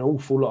spent an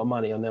awful lot of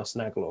money on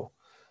Nelson Aguilar.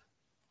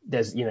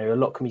 There's, a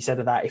lot can be said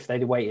of that. If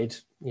they'd waited,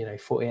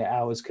 48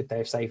 hours, could they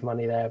have saved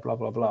money there? Blah,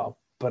 blah, blah.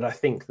 But I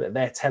think that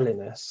they're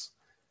telling us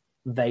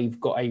they've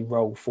got a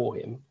role for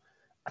him.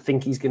 I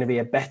think he's going to be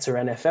a better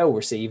NFL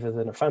receiver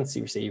than a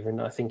fantasy receiver.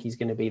 And I think he's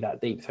going to be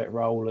that deep threat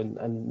role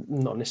and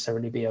not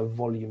necessarily be a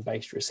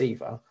volume-based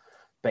receiver.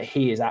 But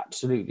he is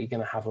absolutely going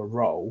to have a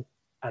role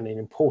and an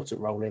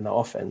important role in the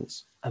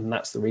offense. And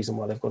that's the reason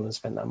why they've gone and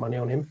spent that money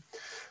on him.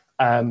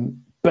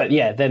 But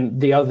yeah, then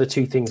the other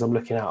two things I'm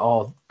looking at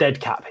are dead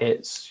cap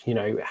hits.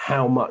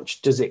 How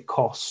much does it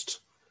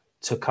cost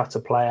to cut a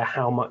player?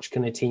 How much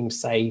can a team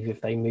save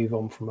if they move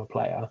on from a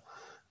player?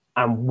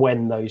 And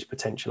when those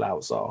potential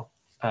outs are.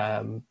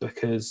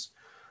 Because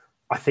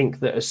I think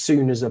that as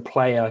soon as a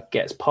player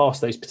gets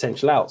past those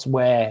potential outs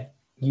where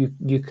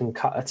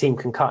a team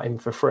can cut him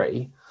for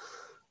free,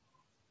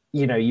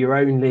 you're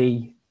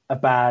only a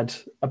bad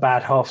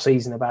half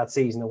season, a bad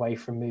season away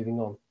from moving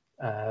on.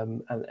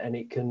 And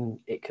it can,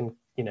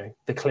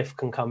 the cliff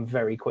can come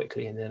very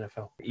quickly in the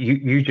NFL.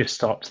 You just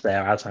stopped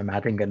there as I'm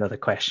adding another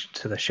question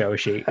to the show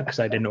sheet because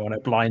I didn't want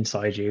to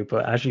blindside you.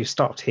 But as you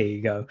stopped here,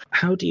 you go,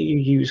 how do you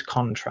use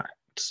contracts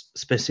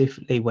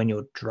specifically when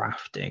you're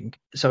drafting?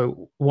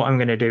 So what I'm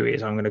going to do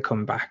is I'm going to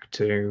come back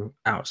to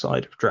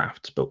outside of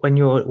drafts. But when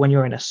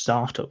you're in a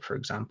startup, for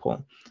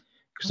example,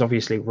 because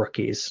obviously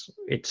rookies,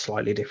 it's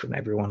slightly different.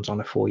 Everyone's on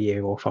a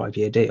 4-year or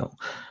 5-year deal.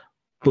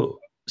 But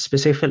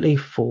specifically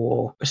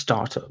for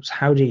startups,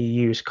 how do you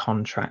use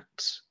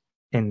contracts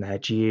in there?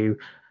 Do you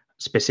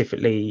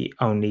specifically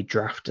only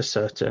draft a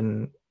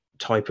certain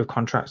type of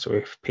contracts, or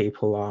if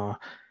people are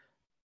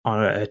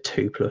on a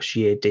 2+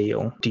 year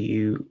deal, do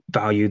you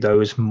value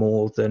those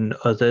more than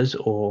others,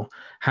 or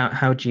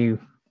how do you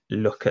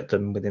look at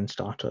them within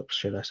startups,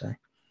 should I say?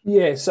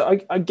 Yeah, so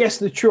I guess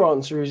the true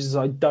answer is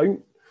I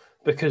don't,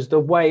 because the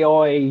way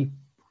I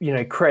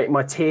create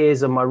my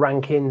tiers and my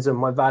rankings and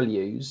my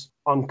values,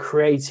 I'm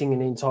creating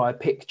an entire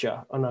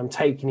picture and I'm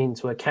taking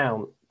into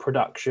account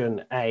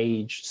production,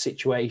 age,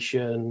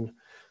 situation,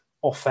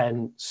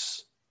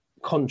 offense,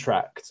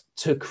 contract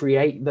to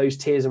create those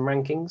tiers and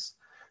rankings.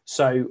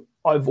 So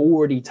I've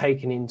already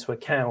taken into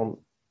account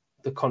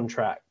the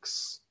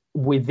contracts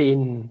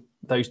within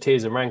those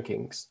tiers and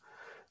rankings.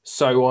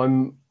 So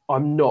I'm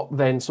not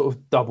then sort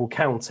of double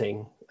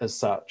counting as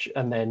such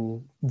and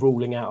then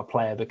ruling out a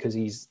player because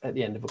he's at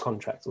the end of a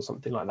contract or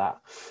something like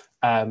that.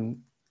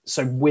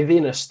 So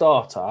within a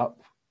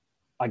startup,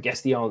 I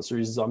guess the answer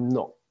is I'm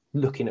not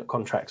looking at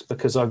contracts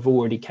because I've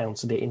already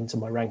counted it into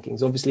my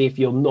rankings. Obviously, if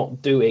you're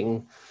not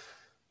doing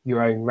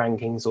your own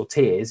rankings or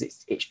tiers,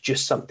 it's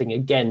just something,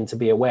 again, to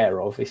be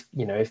aware of.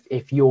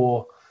 If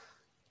you're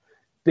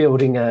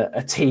building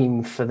a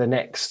team for the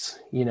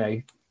next,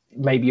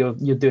 maybe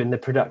you're doing the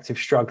productive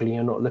struggle and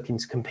you're not looking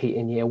to compete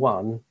in year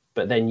one,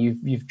 but then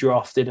you've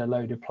drafted a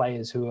load of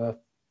players who are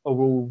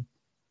all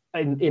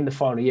in the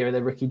final year of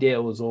their rookie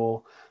deals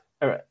or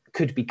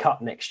could be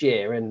cut next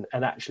year, and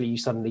actually you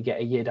suddenly get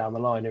a year down the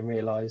line and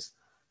realise,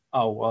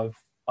 I've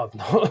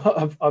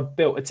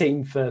built a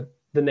team for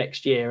the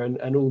next year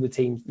and all the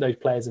teams, those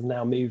players have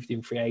now moved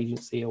in free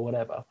agency or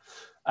whatever.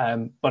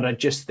 But I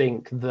just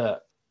think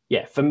that,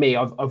 for me,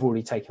 I've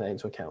already taken that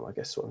into account, I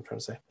guess is what I'm trying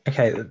to say.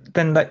 Okay,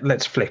 then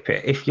let's flip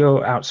it. If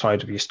you're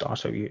outside of your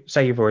startup,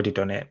 say you've already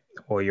done it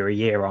or you're a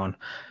year on,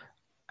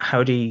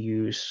 how do you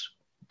use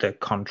the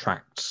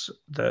contracts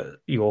that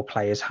your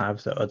players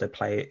have that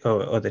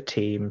other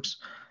teams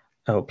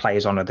or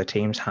players on other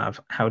teams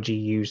have? How do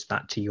you use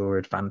that to your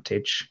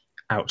advantage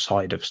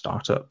outside of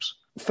startups?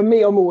 For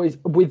me, I'm always,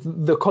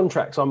 with the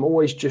contracts, I'm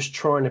always just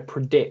trying to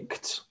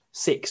predict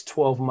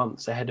 6-12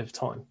 months ahead of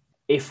time.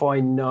 If I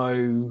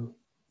know,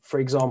 for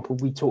example,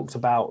 we talked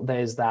about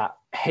there's that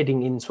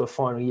heading into a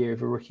final year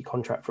of a rookie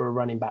contract for a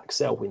running back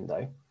sell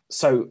window.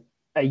 So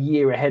a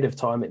year ahead of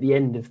time, at the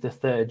end of the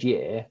third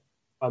year,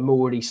 I'm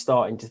already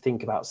starting to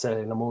think about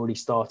selling. I'm already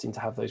starting to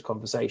have those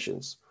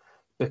conversations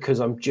because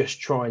I'm just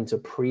trying to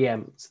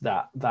preempt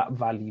that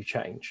value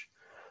change.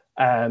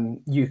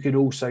 You could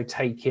also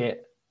take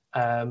it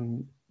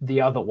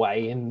the other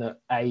way, in that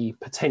a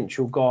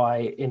potential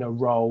guy in a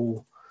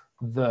role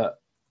that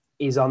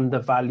is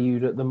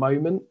undervalued at the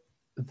moment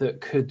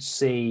that could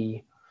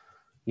see,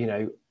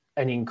 an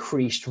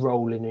increased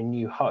role in a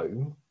new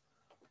home.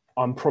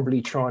 I'm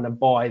probably trying to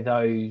buy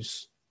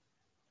those.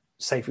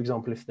 Say, for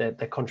example, if their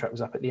contract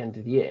was up at the end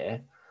of the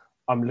year,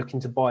 I'm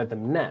looking to buy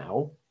them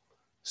now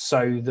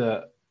so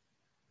that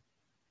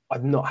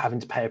I'm not having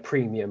to pay a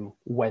premium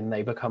when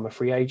they become a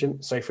free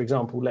agent. So, for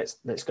example,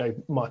 let's go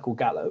Michael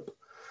Gallup.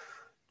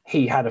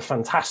 He had a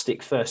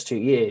fantastic first 2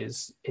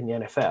 years in the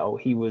NFL.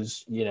 He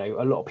was, a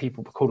lot of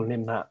people were calling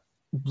him that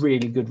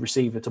really good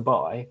receiver to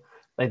buy.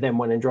 They then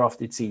went and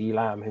drafted CeeDee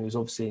Lamb, who was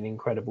obviously an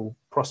incredible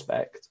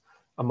prospect.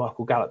 And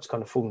Michael Gallup's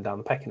kind of fallen down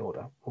the pecking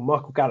order. Well,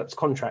 Michael Gallup's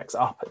contract's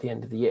up at the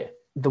end of the year.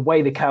 The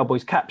way the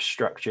Cowboys cap's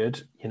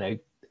structured,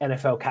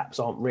 NFL caps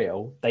aren't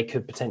real. They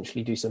could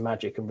potentially do some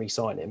magic and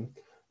re-sign him.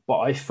 but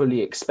I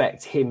fully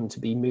expect him to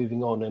be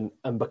moving on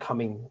and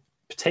becoming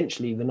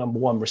potentially the number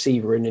one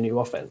receiver in the new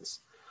offense.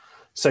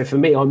 So for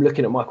me, I'm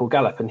looking at Michael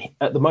Gallup, and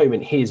at the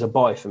moment, he is a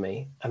buy for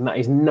me. And that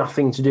is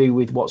nothing to do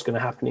with what's going to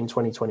happen in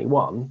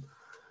 2021.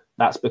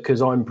 That's because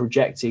I'm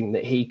projecting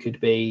that he could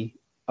be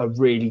a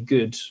really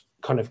good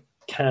kind of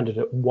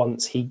candidate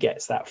once he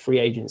gets that free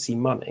agency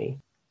money.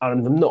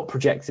 And I'm not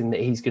projecting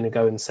that he's going to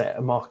go and set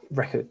a market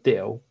record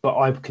deal, but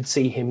I could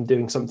see him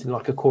doing something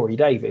like a Corey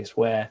Davis,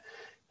 where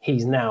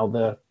he's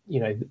now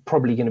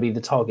probably going to be the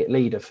target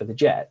leader for the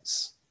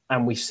Jets.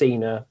 And we've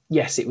seen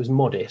yes, it was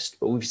modest,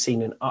 but we've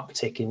seen an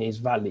uptick in his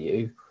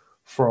value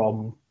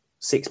from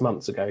 6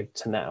 months ago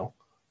to now.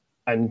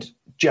 And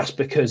just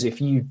because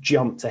if you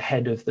jumped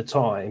ahead of the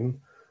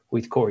time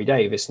with Corey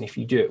Davis, and if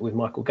you do it with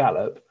Michael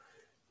Gallup,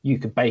 you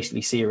could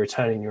basically see a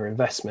return in your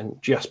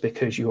investment just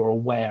because you're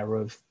aware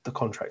of the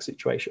contract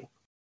situation.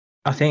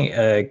 I think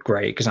a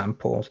great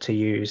example to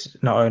use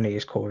not only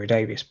is Corey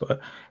Davis, but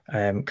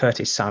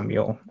Curtis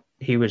Samuel.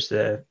 He was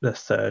the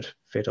third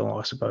fiddle,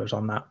 I suppose,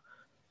 on that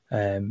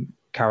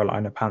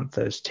Carolina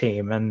Panthers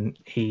team, and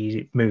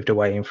he moved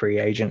away in free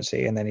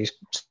agency, and then he's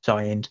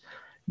signed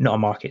not a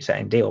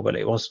market-setting deal, but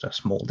it was a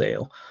small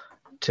deal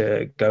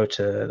to go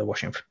to the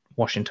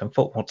Washington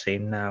football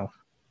team. Now,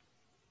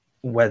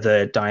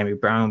 whether Dyami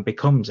Brown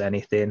becomes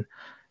anything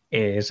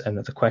is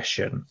another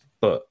question,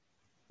 but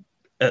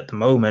at the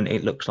moment,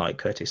 it looks like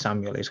Curtis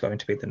Samuel is going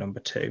to be the number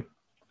 2,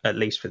 at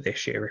least for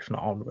this year, if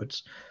not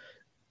onwards.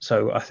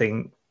 So I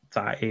think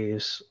that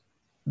is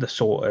the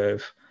sort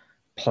of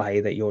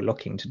play that you're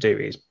looking to do,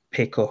 is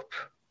pick up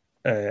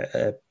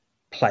a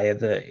player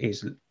that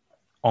is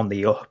on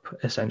the up,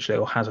 essentially,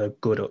 or has a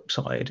good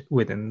upside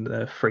within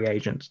the free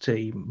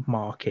agency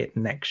market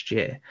next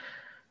year.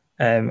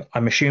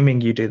 I'm assuming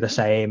you do the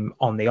same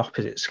on the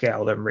opposite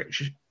scale than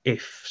Rich.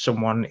 If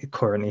someone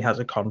currently has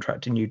a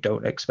contract and you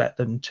don't expect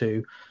them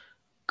to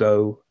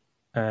go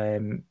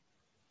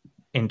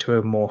into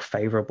a more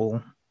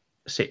favourable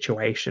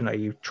situation, are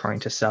you trying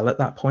to sell at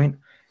that point?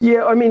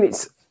 Yeah, I mean,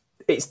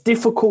 it's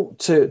difficult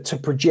to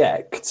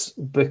project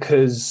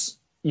because,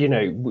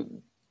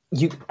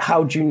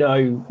 how do you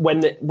know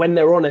when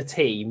they're on a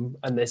team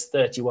and there's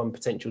 31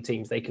 potential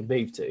teams they could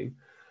move to,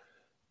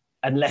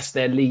 unless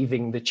they're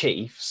leaving the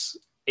Chiefs,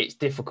 it's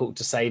difficult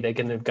to say they're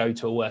going to go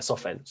to a worse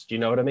offense. Do you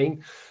know what I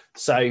mean?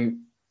 So,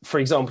 for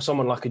example,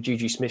 someone like a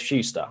Juju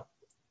Smith-Schuster,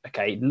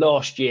 okay,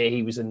 last year,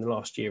 he was in the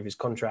last year of his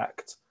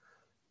contract.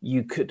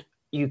 You could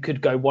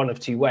go one of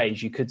two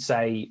ways. You could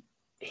say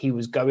he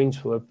was going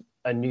to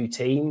a new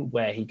team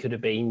where he could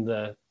have been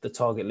the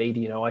target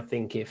leader. I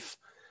think if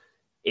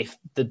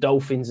the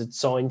Dolphins had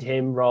signed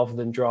him rather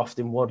than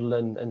drafting Waddle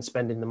and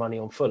spending the money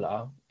on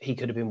Fuller, he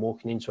could have been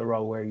walking into a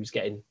role where he was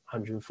getting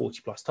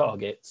 140 plus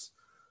targets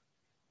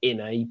in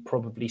a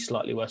probably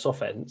slightly worse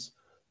offense.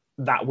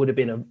 That would have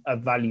been a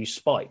value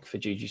spike for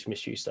Juju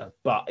Smith-Schuster.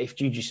 But if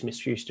Juju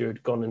Smith-Schuster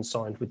had gone and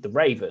signed with the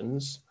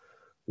Ravens,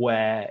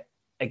 where,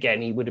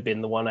 again, he would have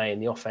been the 1A in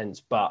the offense,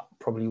 but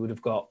probably would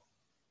have got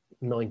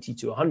 90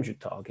 to 100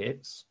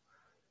 targets,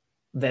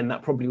 then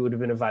that probably would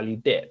have been a value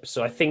dip.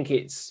 So I think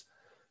it's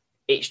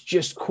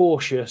just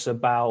cautious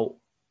about,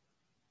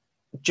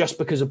 just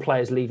because a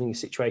player's leaving a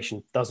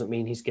situation doesn't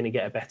mean he's going to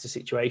get a better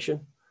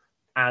situation.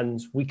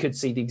 And we could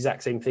see the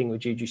exact same thing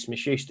with Juju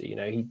Smith-Schuster.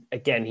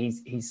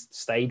 He's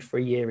stayed for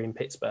a year in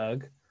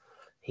Pittsburgh.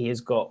 He has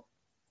got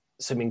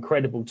some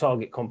incredible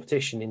target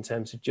competition in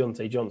terms of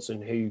Deontay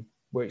Johnson, who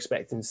we're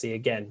expecting to see,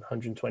 again,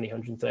 120,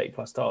 130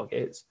 plus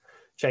targets.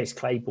 Chase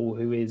Claypool,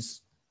 who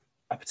is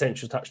a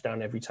potential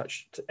touchdown every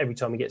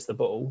time he gets the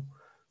ball.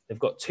 They've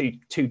got two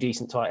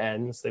decent tight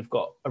ends. They've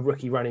got a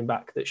rookie running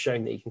back that's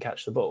shown that he can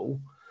catch the ball.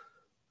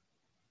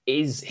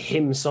 Is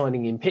him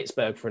signing in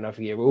Pittsburgh for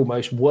another year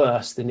almost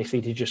worse than if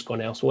he'd have just gone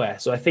elsewhere?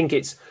 So I think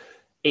it's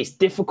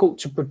difficult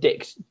to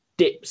predict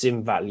dips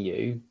in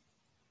value,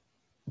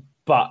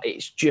 but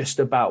it's just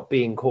about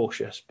being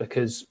cautious,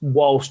 because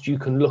whilst you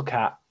can look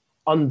at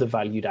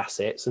undervalued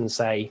assets and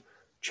say,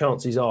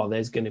 chances are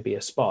there's going to be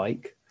a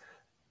spike,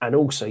 and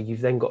also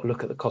you've then got to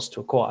look at the cost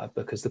to acquire,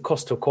 because the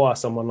cost to acquire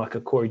someone like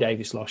a Corey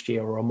Davis last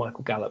year or a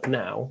Michael Gallup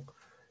now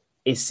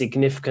is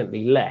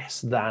significantly less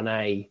than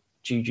a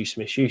Juju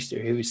Smith-Schuster,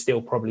 who is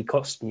still probably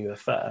costing you a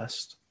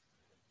first,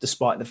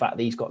 despite the fact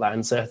that he's got that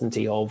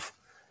uncertainty of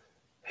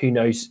who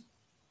knows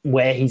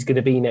where he's going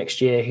to be next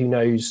year. Who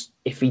knows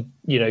if he,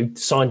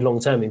 signed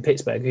long-term in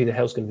Pittsburgh, who the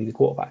hell's going to be the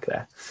quarterback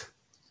there?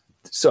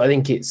 So I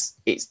think it's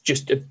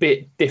just a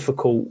bit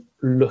difficult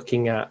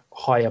looking at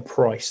higher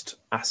priced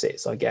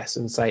assets, I guess,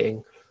 and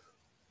saying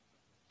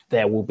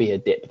there will be a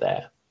dip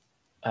there.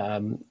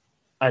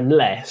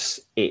 Unless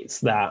it's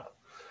that,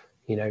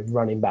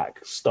 running back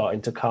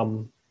starting to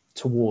come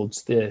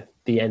towards the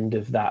end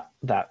of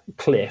that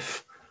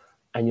cliff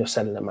and you're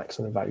selling at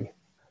maximum value.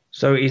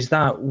 So is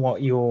that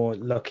what you're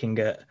looking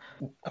at,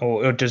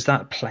 or does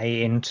that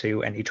play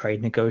into any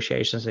trade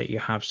negotiations that you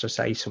have? So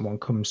say someone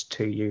comes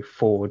to you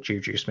for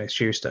Juju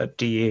Smith-Schuster,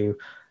 do you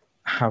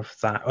have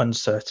that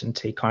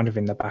uncertainty kind of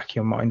in the back of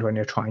your mind when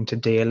you're trying to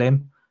deal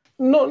him?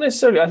 Not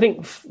necessarily. I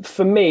think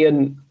for me,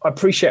 and I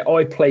appreciate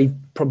I play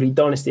probably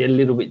Dynasty a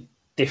little bit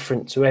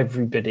different to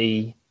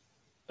everybody,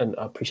 and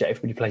I appreciate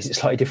everybody plays it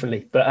slightly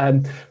differently.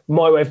 But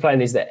my way of playing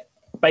is that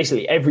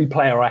basically every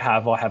player I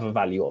have a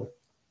value on.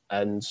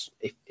 And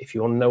if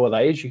you want to know what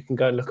that is, you can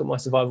go and look at my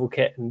survival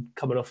kit and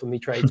come and offer me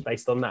trades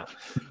based on that.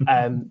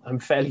 I'm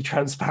fairly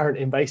transparent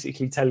in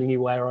basically telling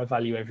you where I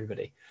value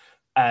everybody.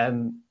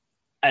 And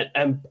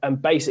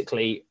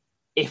basically,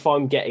 if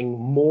I'm getting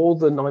more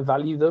than I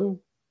value them,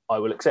 I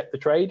will accept the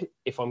trade.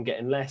 If I'm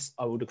getting less,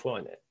 I will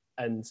decline it.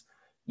 And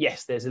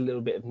yes, there's a little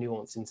bit of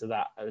nuance into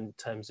that in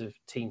terms of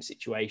team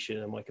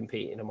situation. Am I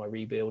competing? Am I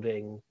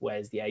rebuilding?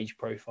 Where's the age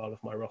profile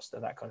of my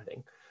roster? That kind of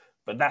thing.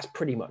 But that's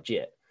pretty much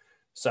it.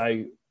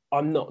 So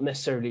I'm not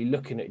necessarily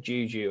looking at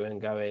Juju and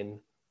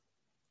going,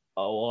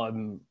 oh,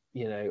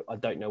 I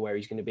don't know where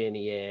he's going to be in a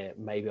year.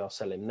 Maybe I'll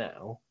sell him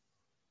now.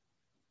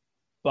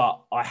 But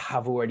I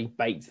have already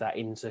baked that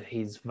into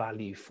his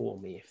value for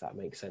me, if that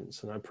makes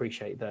sense. And I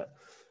appreciate that.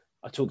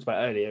 I talked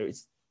about earlier,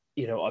 it's,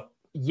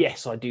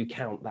 yes, I do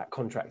count that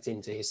contract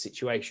into his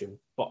situation,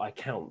 but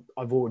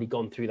I've already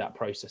gone through that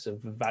process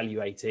of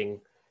evaluating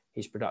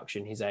his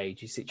production, his age,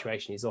 his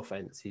situation, his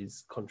offense,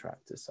 his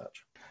contract as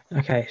such.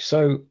 Okay,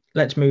 so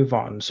let's move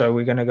on. So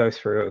we're going to go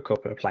through a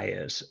couple of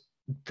players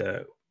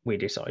that we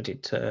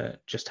decided to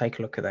just take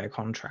a look at their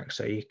contract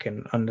so you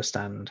can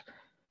understand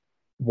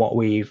what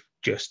we've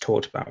just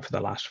talked about for the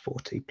last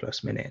 40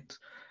 plus minutes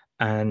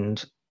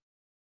and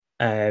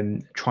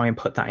try and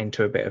put that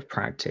into a bit of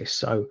practice.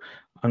 So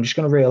I'm just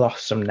going to reel off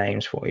some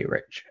names for you,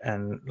 Rich,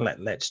 and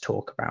let's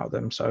talk about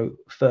them. So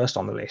first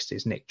on the list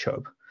is Nick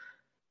Chubb.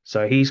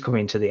 So he's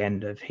coming to the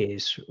end of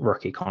his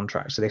rookie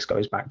contract. So this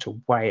goes back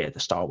to way at the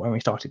start when we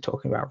started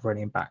talking about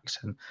running backs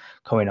and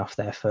coming off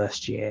their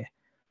first year,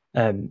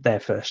 their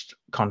first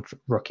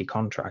rookie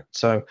contract.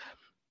 So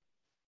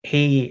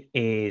he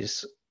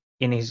is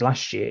in his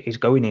last year, he's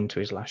going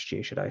into his last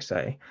year, should I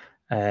say,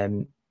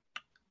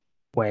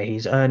 where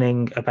he's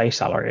earning a base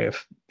salary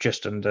of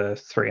just under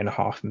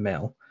 $3.5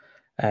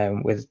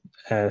 million, with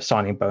a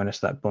signing bonus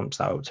that bumps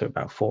that up to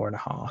about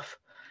 $4.5.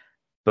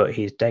 But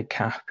his dead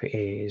cap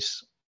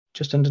is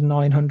just under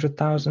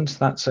 900,000. So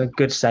that's a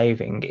good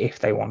saving if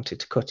they wanted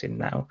to cut him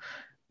now.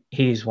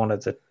 He's one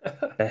of the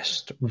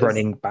best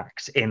running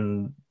backs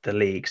in the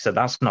league. So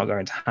that's not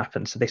going to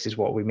happen. So this is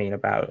what we mean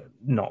about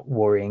not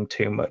worrying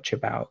too much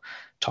about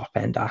top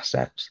end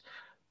assets.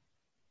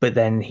 But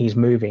then he's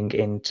moving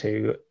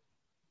into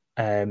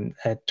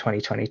a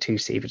 2022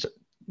 season,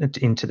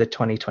 into the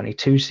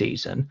 2022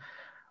 season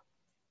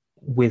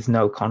with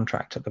no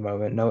contract at the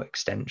moment, no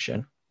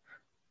extension.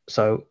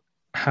 So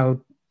how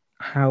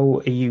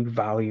are you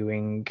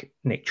valuing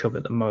Nick Chubb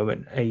at the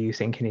moment? Are you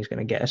thinking he's going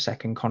to get a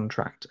second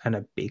contract and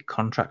a big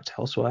contract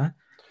elsewhere?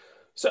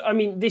 So, I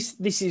mean,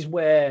 this is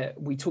where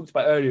we talked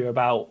about earlier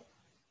about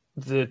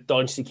the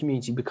Dynasty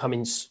community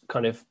becoming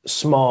kind of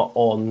smart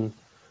on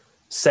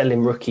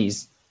selling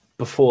rookies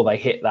before they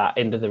hit that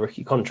end of the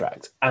rookie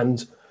contract.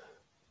 And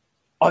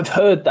I've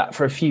heard that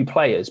for a few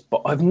players,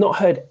 but I've not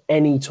heard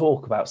any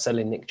talk about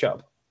selling Nick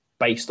Chubb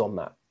based on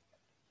that.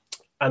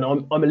 And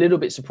I'm a little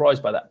bit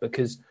surprised by that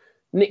because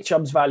Nick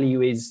Chubb's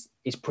value is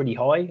pretty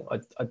high.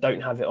 I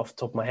don't have it off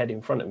the top of my head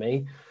in front of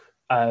me,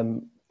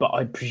 but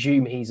I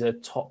presume he's a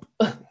top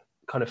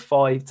kind of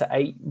 5 to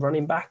 8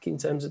 running back in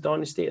terms of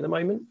Dynasty at the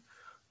moment.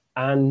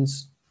 And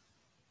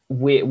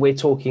we're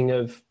talking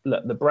of,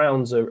 look, the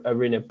Browns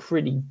are in a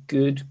pretty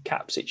good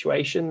cap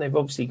situation. They've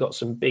obviously got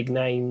some big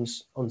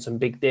names on some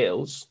big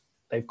deals.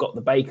 They've got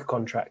the Baker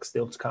contract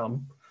still to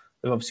come.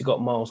 They've obviously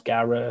got Myles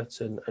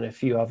Garrett and a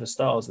few other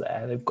stars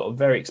there. They've got a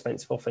very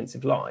expensive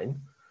offensive line.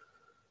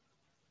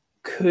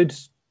 Could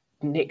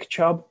Nick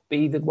Chubb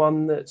be the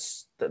one that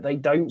they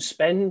don't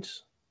spend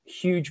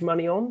huge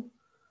money on?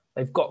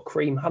 They've got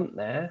Kareem Hunt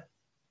there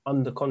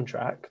under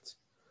contract.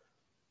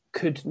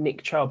 Could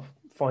Nick Chubb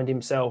find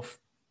himself,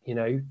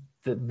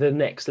 the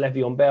next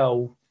Le'Veon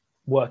Bell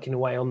working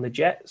away on the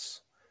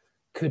Jets?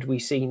 Could we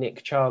see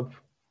Nick Chubb,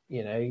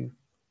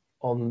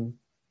 on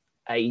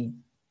a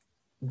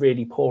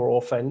really poor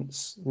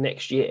offense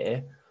next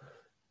year?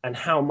 And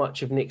how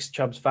much of Nick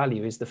Chubb's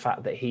value is the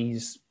fact that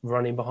he's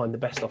running behind the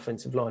best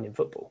offensive line in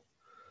football?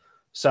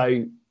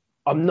 So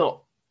I'm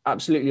not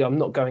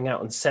going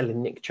out and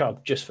selling Nick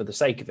Chubb just for the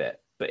sake of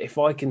it. But if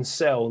I can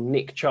sell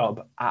Nick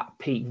Chubb at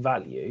peak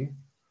value,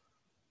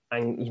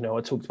 and,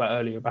 I talked about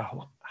earlier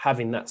about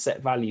having that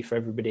set value for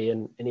everybody,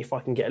 and if I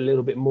can get a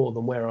little bit more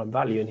than where I'm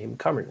valuing him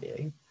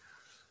currently,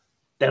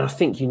 then I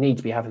think you need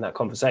to be having that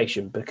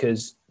conversation,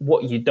 because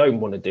what you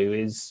don't want to do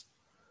is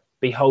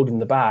be holding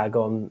the bag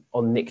on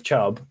Nick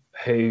Chubb,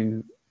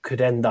 who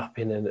could end up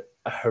in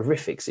a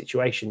horrific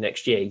situation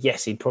next year.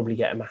 Yes, he'd probably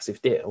get a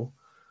massive deal,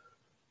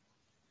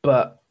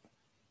 but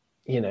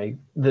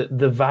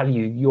the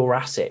value, your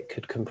asset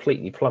could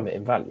completely plummet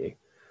in value.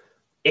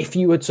 If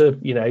you were to,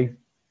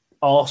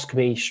 ask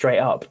me straight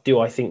up,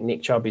 do I think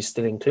Nick Chubb is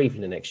still in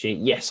Cleveland next year?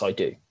 Yes, I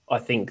do. I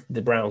think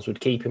the Browns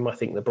would keep him. I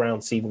think the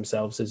Browns see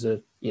themselves as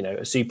a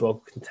Super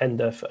Bowl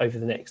contender for over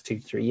the next 2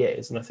 to 3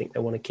 years. And I think they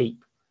want to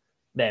keep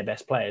their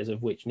best players,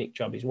 of which Nick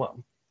Chubb is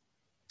one.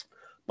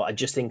 But I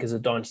just think as a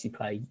dynasty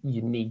play,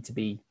 you need to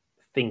be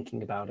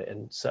thinking about it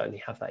and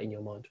certainly have that in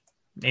your mind.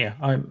 Yeah,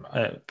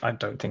 I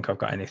don't think I've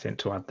got anything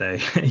to add there.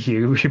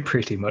 You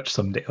pretty much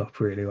summed it up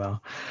really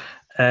well.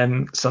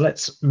 So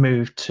let's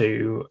move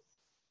to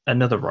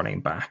another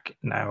running back.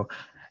 Now,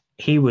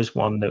 he was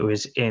one that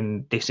was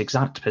in this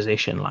exact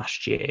position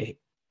last year.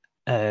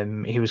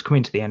 He was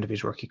coming to the end of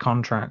his rookie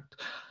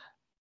contract,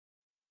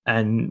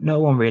 and no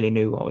one really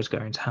knew what was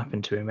going to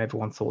happen to him.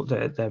 Everyone thought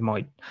that they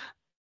might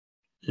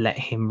let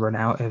him run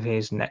out of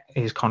his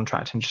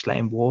contract and just let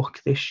him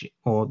walk this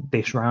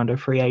round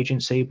of free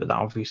agency, but that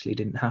obviously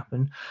didn't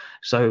happen.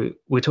 So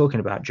we're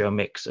talking about Joe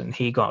Mixon.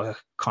 He got a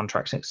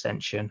contract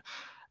extension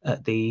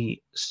at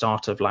the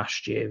start of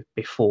last year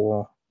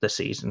before the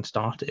season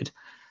started.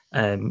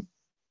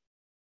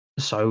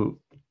 So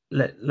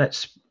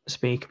let's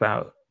speak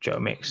about Joe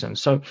Mixon.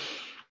 So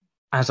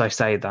as I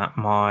say that,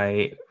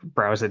 my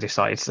browser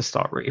decides to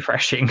start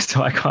refreshing,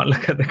 so I can't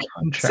look at the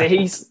contract. So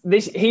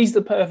he's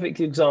the perfect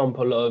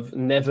example of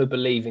never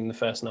believing the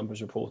first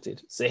numbers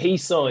reported. So he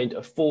signed a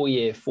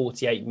 4-year,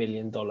 $48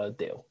 million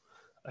deal.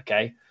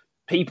 Okay.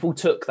 People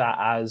took that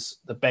as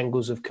the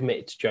Bengals have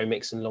committed to Joe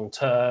Mixon long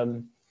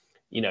term.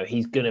 You know,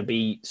 he's going to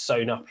be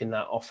sewn up in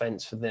that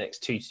offense for the next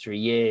 2 to 3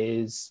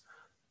 years.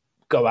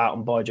 Go out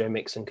and buy Joe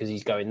Mixon because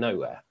he's going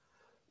nowhere.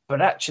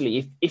 But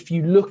actually, if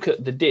you look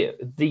at the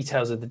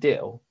details of the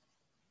deal,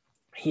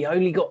 he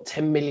only got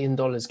 $10 million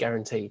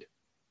guaranteed.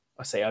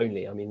 I say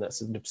only, I mean, that's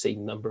an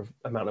obscene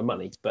amount of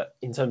money. But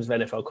in terms of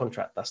NFL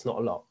contract, that's not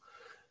a lot.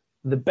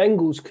 The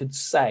Bengals could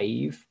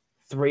save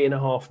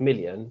 $3.5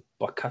 million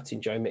by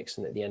cutting Joe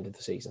Mixon at the end of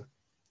the season.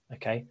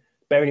 Okay?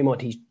 Bearing in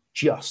mind, he's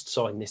just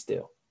signed this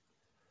deal.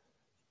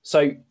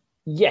 So,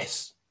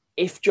 yes,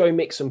 if Joe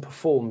Mixon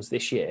performs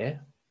this year,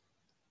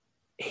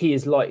 he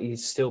is likely to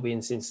still be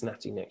in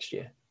Cincinnati next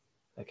year.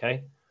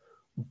 Okay.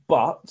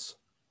 But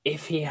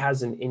if he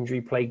has an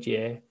injury-plagued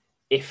year,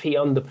 if he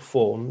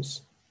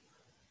underperforms,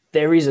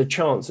 there is a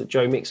chance that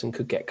Joe Mixon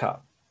could get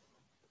cut.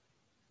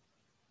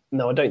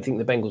 No, I don't think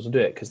the Bengals will do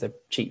it because they're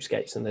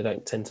cheapskates and they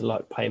don't tend to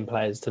like paying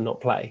players to not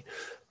play.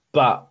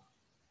 But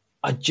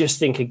I just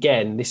think,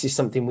 again, this is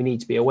something we need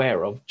to be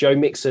aware of. Joe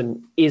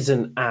Mixon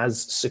isn't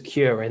as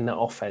secure in the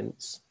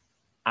offense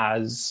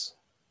as,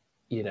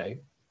 you know,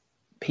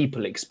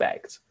 people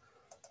expect.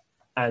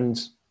 And,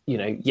 you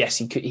know, yes,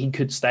 he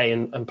could stay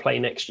and play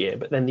next year,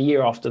 but then the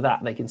year after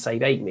that, they can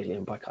save $8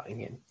 million by cutting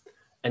him.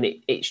 And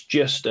it's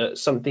just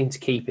something to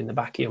keep in the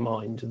back of your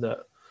mind that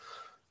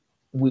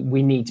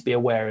we need to be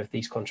aware of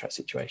these contract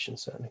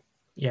situations, certainly.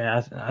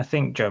 Yeah, I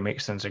think Joe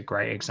Mixon's a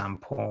great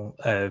example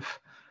of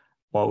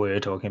what we were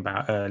talking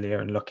about earlier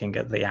and looking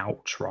at the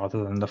outs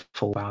rather than the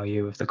full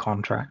value of the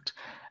contract.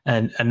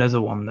 And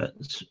another one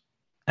that's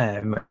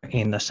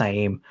in the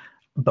same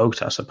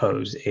boat, I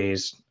suppose,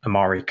 is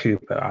Amari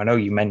Cooper. I know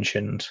you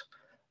mentioned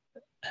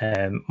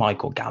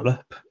Michael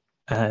Gallup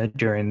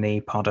during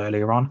the pod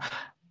earlier on,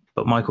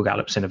 but Michael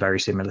Gallup's in a very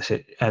similar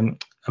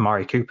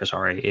Amari Cooper,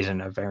 is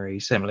in a very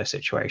similar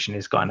situation.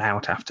 He's got an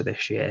out after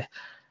this year.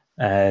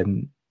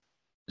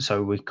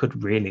 So we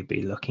could really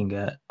be looking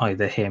at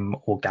either him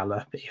or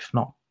Gallup. If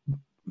not,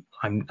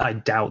 I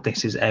doubt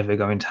this is ever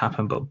going to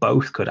happen, but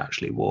both could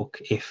actually walk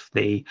if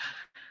the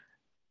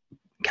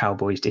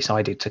Cowboys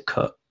decided to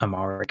cut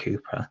Amari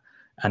Cooper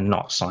and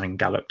not sign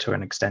Gallup to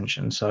an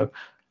extension. So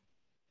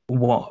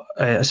what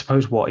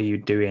are you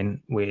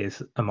doing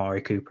with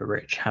Amari Cooper,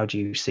 Rich? How do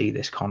you see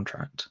this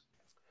contract?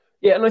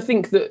 Yeah, and I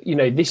think that, you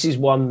know, this is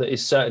one that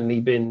has certainly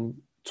been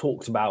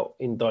talked about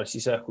in dynasty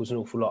circles an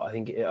awful lot.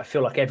 I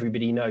feel like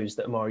everybody knows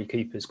that Amari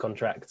Cooper's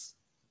contract,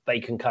 they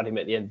can cut him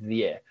at the end of the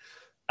year.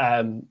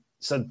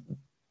 So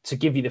to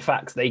give you the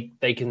facts,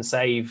 they can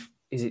save,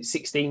 is it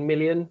 $16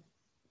 million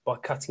by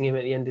cutting him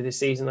at the end of the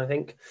season, I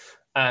think.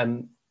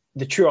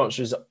 The true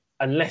answer is,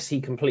 unless he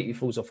completely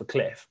falls off a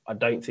cliff, I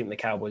don't think the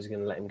Cowboys are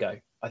going to let him go.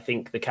 I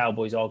think the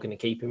Cowboys are going to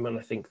keep him, and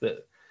I think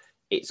that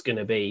it's going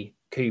to be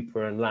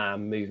Cooper and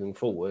Lamb moving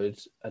forward,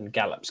 and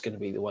Gallup's going to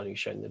be the one who's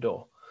shown the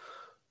door.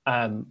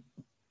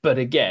 But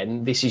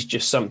again, this is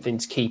just something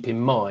to keep in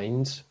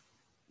mind.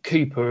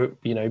 Cooper,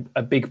 you know,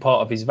 a big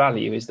part of his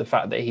value is the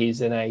fact that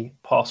he's in a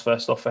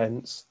pass-first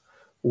offense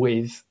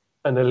with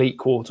an elite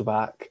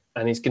quarterback,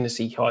 and he's going to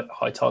see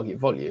high target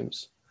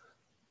volumes.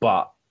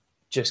 But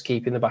just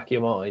keep in the back of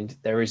your mind,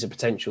 there is a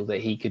potential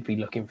that he could be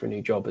looking for a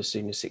new job as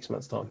soon as 6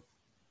 months' time.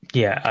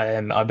 Yeah,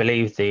 I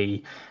believe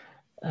the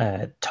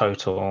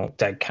total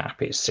dead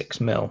cap is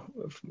 $6 million,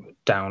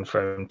 down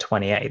from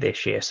 28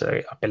 this year.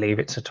 So I believe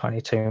it's a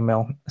 $22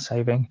 million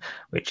saving,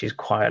 which is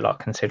quite a lot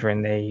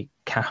considering the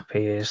cap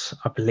is,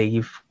 I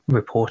believe,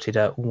 reported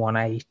at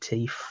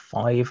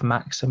 185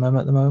 maximum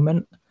at the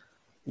moment.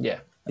 Yeah.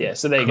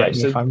 So there you go.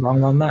 So if I'm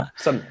wrong on that.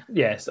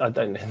 Yes, I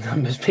don't know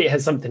numbers, but yeah,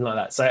 something like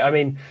that. So, I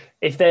mean,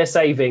 if they're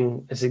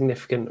saving a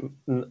significant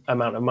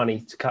amount of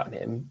money to cut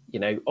him, you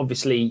know,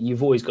 obviously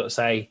you've always got to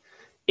say,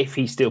 if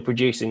he's still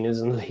producing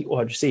as an elite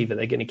wide receiver,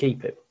 they're going to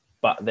keep him.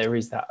 But there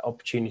is that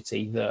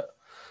opportunity that,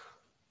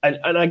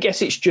 and I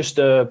guess it's just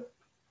a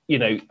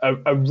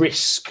a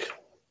risk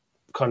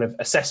kind of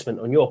assessment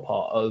on your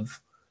part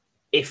of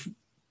if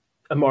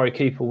Amari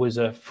Cooper was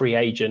a free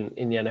agent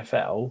in the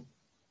NFL,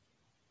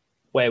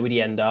 where would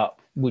he end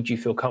up? Would you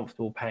feel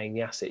comfortable paying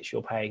the assets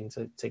you're paying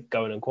to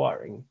go and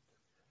acquiring?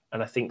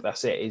 And I think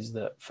that's it, is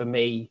that for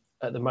me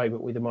at the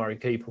moment with Amari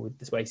Cooper, with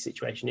the way the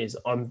situation is,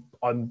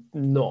 I'm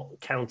not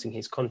counting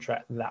his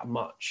contract that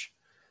much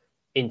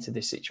into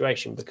this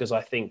situation, because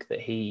I think that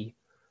he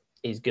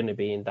is going to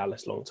be in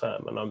Dallas long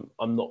term, and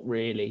I'm not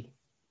really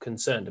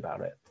concerned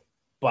about it.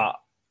 But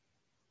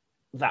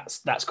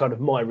that's kind of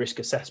my risk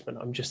assessment.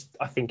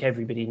 I think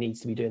everybody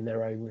needs to be doing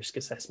their own risk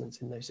assessments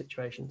in those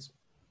situations.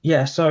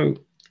 Yeah, so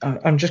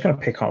I'm just going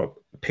to pick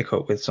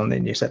up with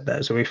something you said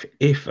there. So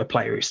if a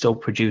player is still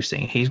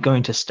producing, he's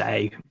going to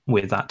stay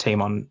with that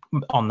team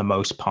on the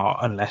most part,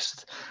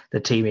 unless the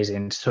team is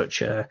in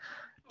such a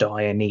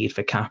dire need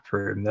for cap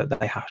room that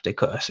they have to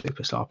cut a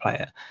superstar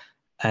player.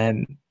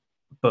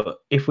 But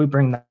if we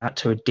bring that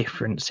to a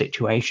different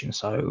situation,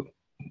 so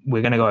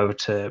we're going to go over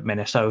to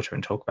Minnesota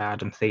and talk about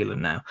Adam Thielen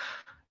now.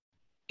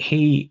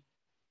 He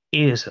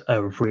is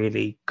a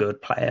really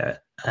good player.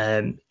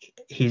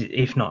 He's,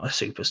 if not a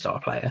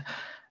superstar player,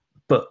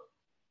 but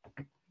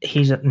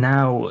he's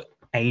now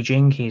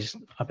aging.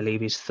 I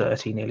believe he's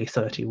 30, nearly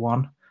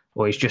 31,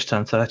 or he's just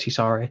turned 30,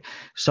 sorry.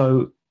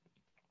 So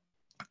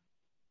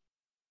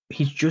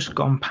he's just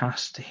gone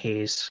past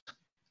his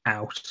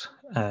out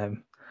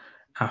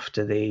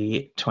after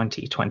the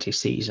 2020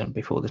 season,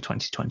 before the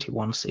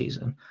 2021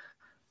 season.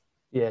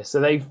 Yeah, so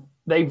they've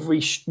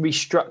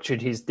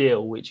restructured his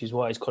deal, which is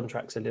why his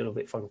contract's a little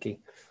bit funky.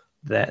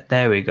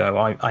 There we go.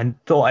 I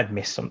thought I'd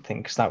missed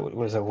something, because that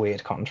was a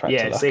weird contract.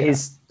 Yeah,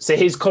 so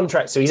his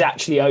contract, so he's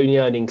actually only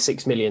earning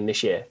 $6 million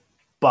this year.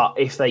 But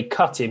if they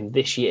cut him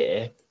this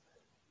year,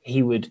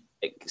 he would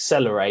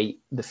accelerate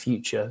the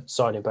future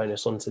signing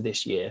bonus onto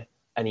this year,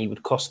 and he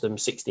would cost them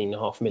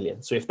 $16.5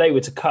 million. So if they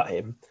were to cut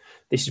him,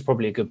 this is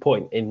probably a good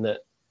point, in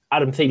that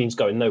Adam Thielen's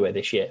going nowhere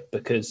this year,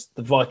 because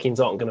the Vikings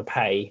aren't going to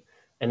pay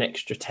an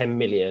extra $10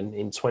 million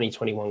in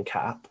 2021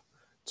 cap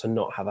to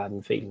not have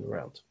Adam Thielen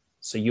around.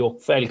 So you're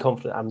fairly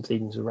confident Adam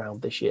Thielen's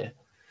around this year.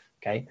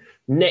 Okay.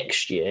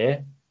 Next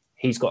year,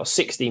 he's got a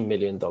 $16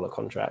 million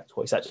contract,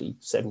 or it's actually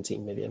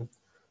 $17 million,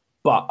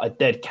 but a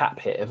dead cap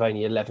hit of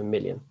only $11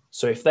 million.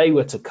 So if they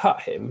were to cut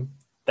him,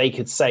 they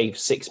could save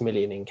 $6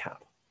 million in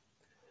cap.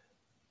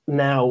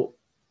 Now,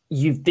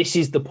 this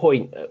is the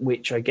point at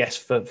which, I guess,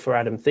 for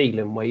Adam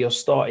Thielen, where you're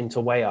starting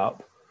to weigh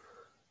up,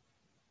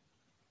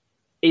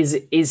 is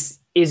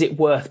it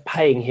worth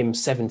paying him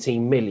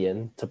 $17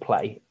 million to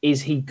play?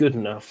 Is he good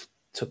enough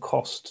to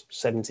cost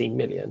 $17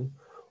 million?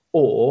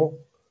 Or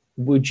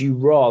would you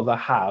rather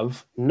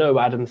have no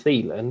Adam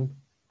Thielen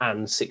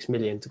and $6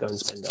 million to go and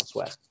spend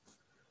elsewhere?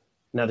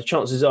 Now, the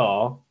chances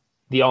are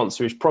the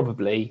answer is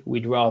probably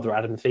we'd rather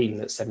Adam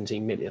Thielen at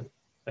 $17 million.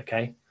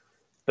 Okay.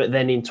 But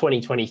then in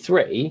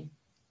 2023,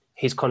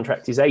 his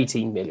contract is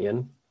 $18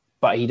 million,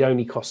 but he'd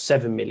only cost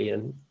 $7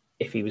 million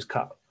if he was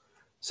cut.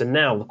 So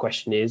now the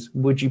question is,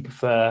 would you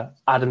prefer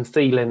Adam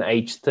Thielen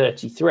age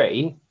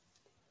 33,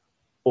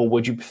 or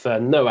would you prefer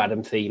no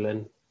Adam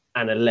Thielen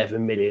and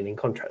 $11 million in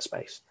contract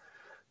space?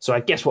 So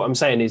I guess what I'm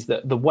saying is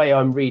that the way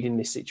I'm reading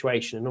this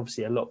situation, and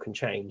obviously a lot can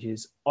change,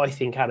 is I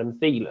think Adam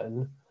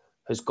Thielen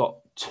has got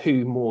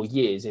 2 more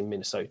years in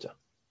Minnesota,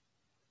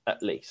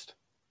 at least.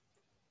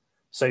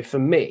 So for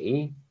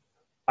me,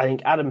 I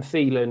think Adam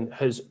Thielen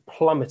has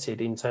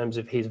plummeted in terms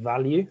of his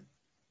value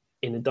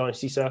in the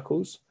dynasty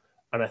circles.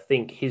 And I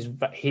think his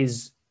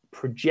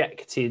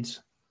projected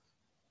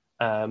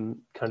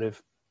kind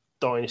of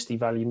dynasty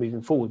value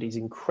moving forward is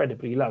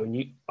incredibly low.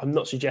 And I'm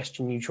not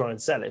suggesting you try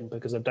and sell him,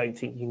 because I don't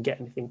think you can get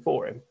anything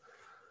for him.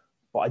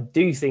 But I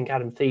do think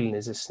Adam Thielen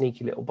is a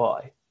sneaky little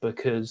buy,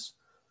 because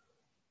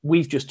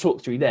we've just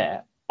talked through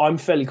there. I'm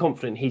fairly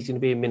confident he's going to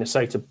be in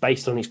Minnesota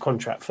based on his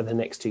contract for the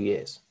next 2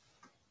 years.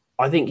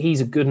 I think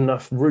he's a good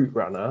enough route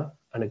runner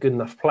and a good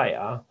enough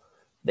player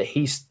that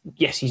he's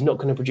not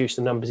going to produce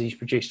the numbers he's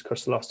produced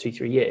across the last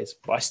 2-3 years,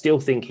 but I still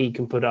think he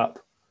can put up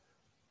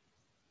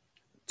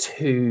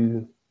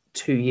two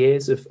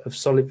years of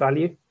solid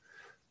value.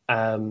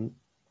 And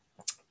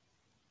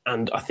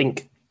I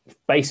think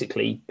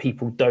basically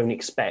people don't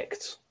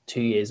expect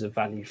 2 years of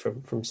value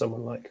from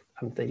someone like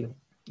Adam Thielen.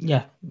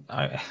 Yeah,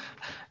 I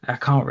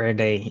can't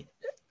really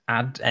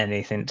add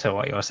anything to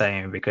what you're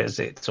saying, because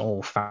it's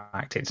all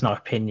fact. It's not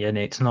opinion.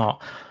 It's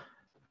not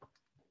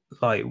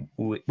like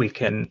we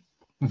can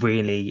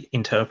really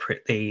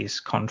interpret these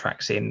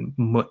contracts in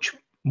much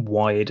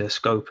wider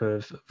scope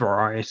of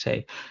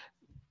variety.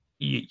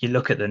 You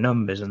look at the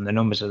numbers, and the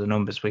numbers are the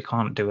numbers. We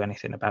can't do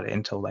anything about it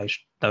until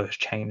those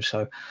change.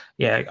 So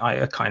yeah,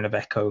 I kind of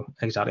echo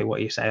exactly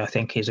what you say. I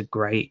think he's a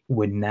great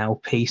win now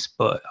piece,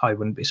 but I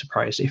wouldn't be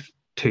surprised if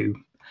 2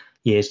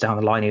 years down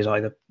the line he's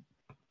either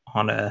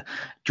on a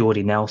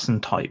Jordy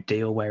Nelson type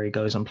deal where he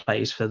goes and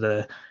plays for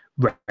the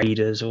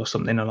Raiders or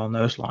something along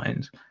those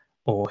lines,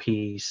 or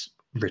he's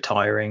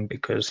retiring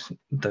because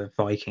the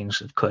Vikings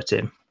have cut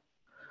him,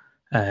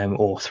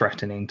 or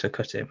threatening to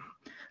cut him.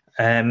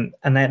 And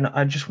then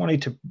I just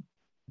wanted to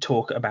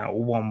talk about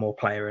one more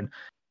player, and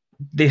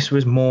this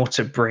was more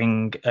to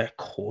bring a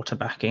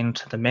quarterback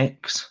into the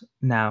mix.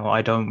 Now,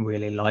 I don't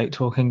really like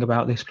talking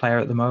about this player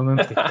at the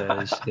moment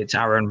because it's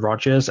Aaron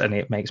Rodgers, and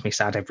it makes me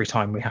sad every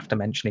time we have to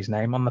mention his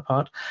name on the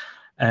pod.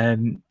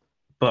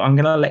 But I'm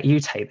going to let you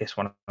take this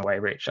one away,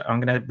 Rich.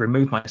 I'm going to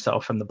remove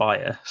myself from the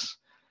bias.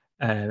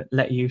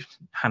 Let you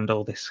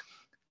handle this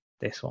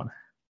one.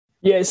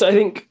 Yeah, so I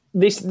think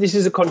this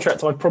is a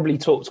contract I've probably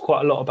talked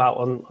quite a lot about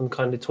on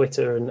kind of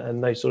Twitter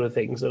and those sort of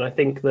things. And I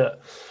think that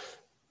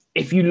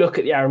if you look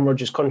at the Aaron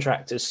Rodgers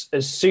contract, as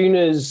soon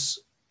as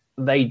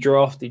they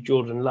drafted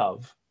Jordan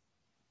Love,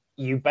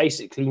 you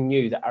basically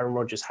knew that Aaron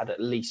Rodgers had at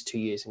least 2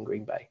 years in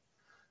Green Bay.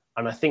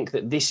 And I think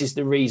that this is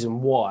the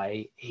reason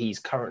why he's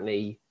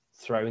currently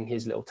throwing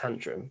his little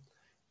tantrum.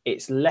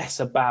 It's less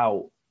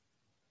about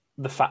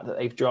the fact that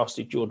they've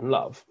drafted Jordan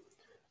Love,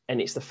 and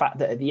it's the fact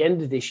that at the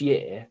end of this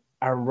year,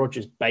 Aaron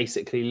Rodgers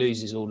basically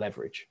loses all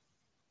leverage.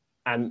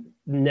 And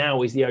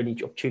now is the only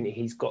opportunity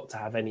he's got to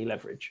have any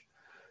leverage.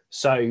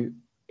 So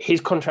his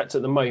contract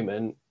at the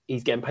moment,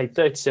 he's getting paid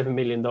 $37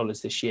 million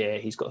this year.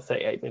 He's got a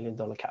 $38 million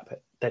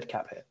dead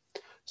cap hit.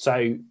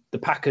 So the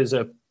Packers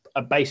are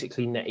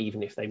basically net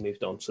even if they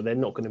moved on. So they're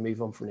not going to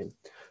move on from him.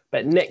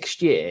 But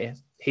next year,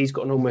 he's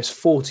got an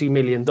almost $40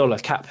 million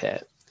cap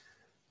hit.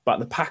 But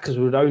the Packers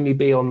would only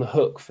be on the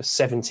hook for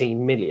 $17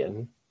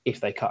 million if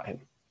they cut him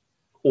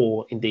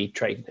or indeed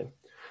traded him.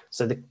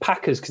 So the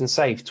Packers can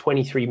save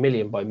 $23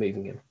 million by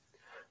moving him.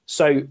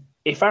 So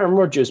if Aaron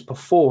Rodgers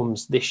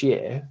performs this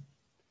year,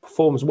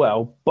 performs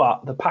well,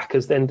 but the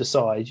Packers then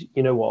decide,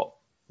 you know what,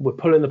 we're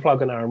pulling the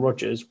plug on Aaron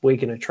Rodgers, we're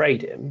going to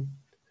trade him,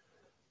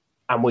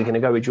 and we're going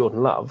to go with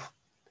Jordan Love,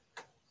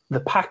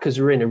 the Packers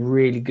are in a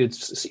really good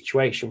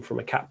situation from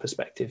a cap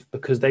perspective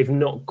because they've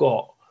not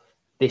got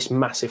this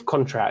massive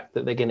contract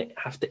that they're going to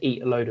have to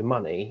eat a load of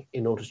money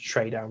in order to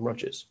trade Aaron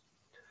Rodgers.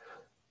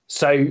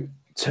 So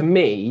to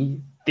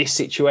me, this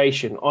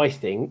situation, I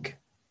think,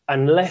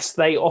 unless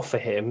they offer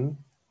him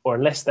or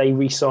unless they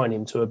re-sign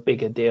him to a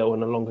bigger deal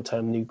and a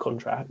longer-term new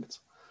contract,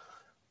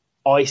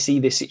 I see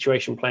this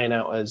situation playing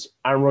out as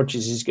Aaron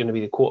Rodgers is going to be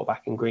the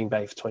quarterback in Green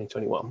Bay for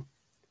 2021.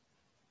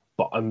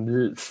 But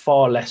I'm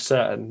far less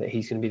certain that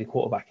he's going to be the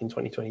quarterback in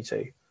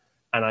 2022.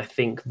 And I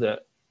think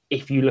that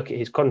if you look at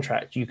his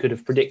contract, you could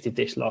have predicted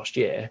this last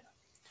year.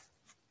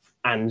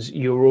 And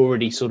you're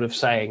already sort of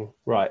saying,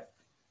 right,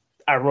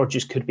 Aaron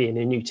Rodgers could be in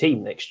a new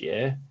team next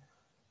year.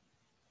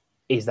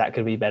 Is that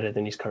going to be better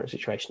than his current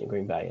situation in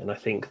Green Bay? And I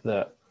think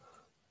that,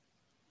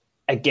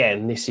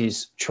 again, this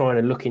is trying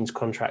to look into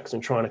contracts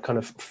and trying to kind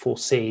of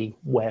foresee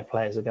where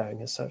players are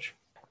going as such.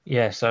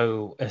 Yeah,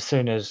 so as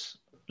soon as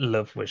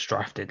Love was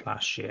drafted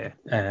last year,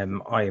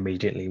 I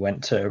immediately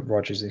went to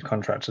Rodgers'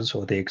 contract and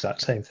saw the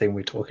exact same thing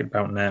we're talking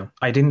about now.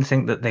 I didn't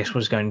think that this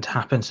was going to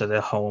happen, so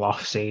the whole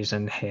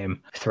offseason,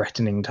 him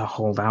threatening to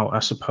hold out, I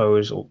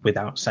suppose,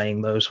 without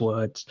saying those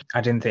words.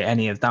 I didn't think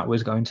any of that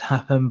was going to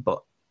happen,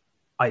 but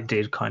I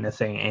did kind of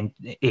think,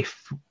 and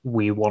if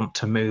we want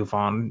to move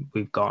on,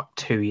 we've got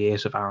 2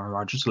 years of Aaron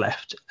Rodgers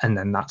left, and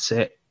then that's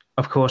it.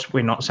 Of course,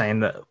 we're not saying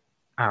that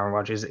Aaron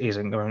Rodgers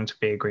isn't going to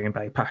be a Green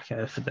Bay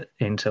Packer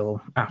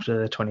until after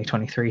the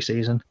 2023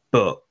 season,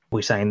 but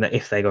we're saying that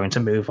if they're going to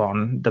move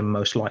on, the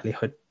most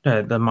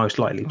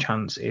likely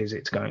chance is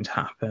it's going to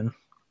happen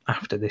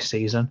after this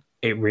season.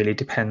 It really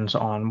depends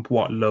on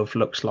what Love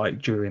looks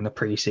like during the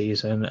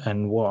preseason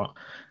and what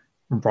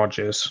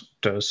Rodgers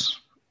does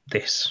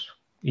this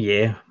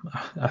year,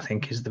 I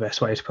think is the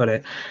best way to put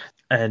it.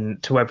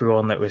 And to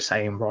everyone that was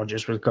saying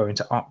Rodgers was going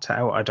to opt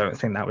out, I don't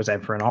think that was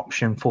ever an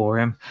option for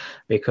him,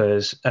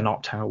 because an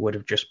opt-out would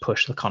have just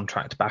pushed the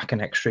contract back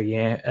an extra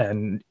year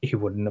and he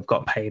wouldn't have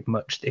got paid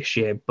much this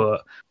year,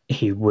 but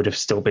he would have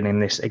still been in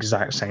this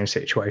exact same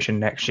situation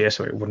next year,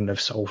 so it wouldn't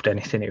have solved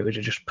anything. It would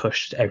have just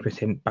pushed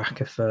everything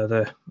back a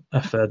further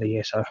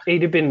year. So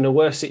he'd have been in a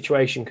worse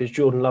situation because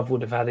Jordan Love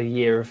would have had a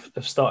year of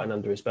starting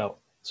under his belt.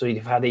 So he'd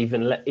have had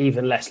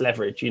even less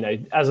leverage. You know,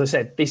 as I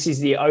said, this is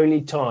the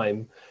only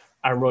time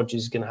Aaron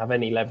Rodgers is going to have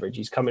any leverage.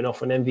 He's coming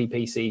off an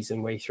MVP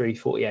season where he threw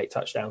 48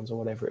 touchdowns or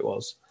whatever it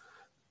was.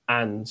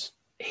 And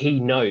he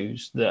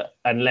knows that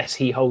unless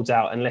he holds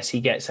out, unless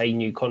he gets a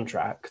new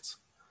contract,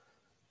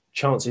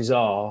 chances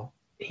are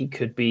he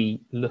could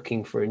be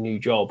looking for a new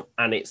job.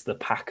 And it's the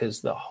Packers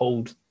that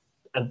hold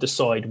and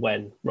decide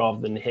when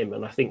rather than him.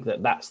 And I think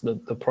that that's the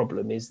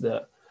problem, is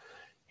that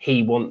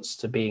he wants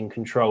to be in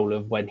control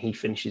of when he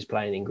finishes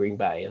playing in Green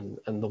Bay,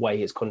 and the way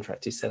his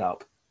contract is set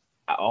up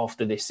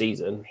after this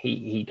season,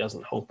 he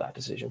doesn't hold that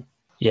decision.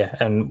 Yeah,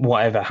 and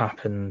whatever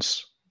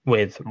happens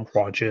with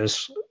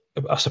Rodgers,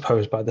 I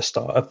suppose by the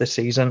start of the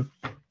season,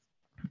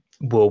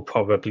 will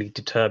probably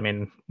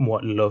determine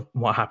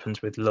what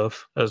happens with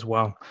Love as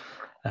well,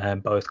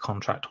 both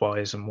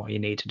contract-wise and what you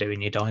need to do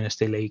in your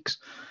dynasty leagues.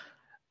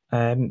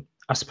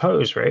 I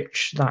suppose,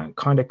 Rich, that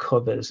kind of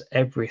covers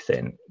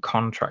everything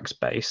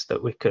contracts-based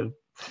that we could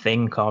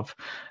think of.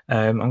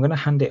 I'm going to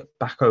hand it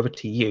back over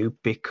to you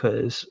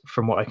because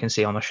from what I can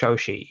see on the show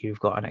sheet, you've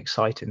got an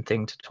exciting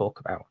thing to talk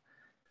about.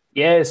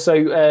 Yeah,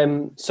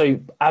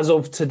 so as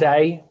of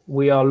today,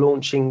 we are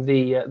launching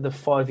the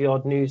 5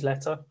 Yard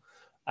newsletter.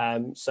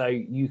 So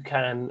you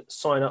can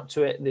sign up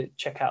to it.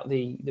 Check out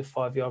the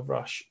 5 Yard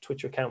Rush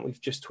Twitter account.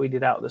 We've just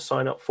tweeted out the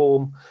sign up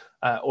form,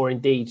 or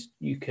indeed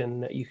you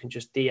can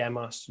just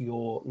DM us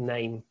your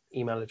name,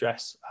 email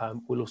address.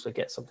 We'll also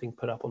get something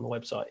put up on the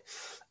website.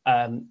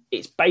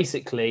 It's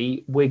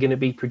basically, we're going to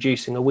be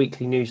producing a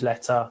weekly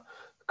newsletter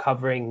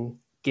covering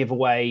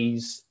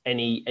giveaways,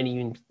 any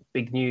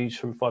big news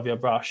from 5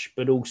 Yard Rush,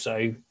 but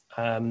also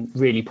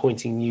really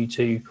pointing you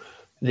to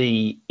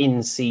the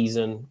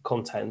in-season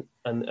content.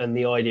 And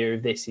the idea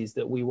of this is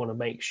that we want to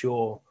make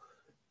sure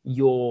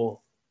you're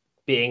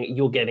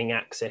getting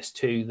access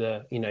to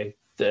the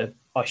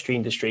I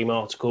Stream to Stream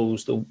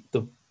articles,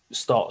 the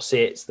start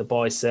sits, the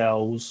buy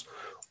sells,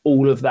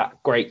 all of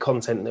that great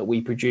content that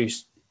we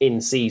produce in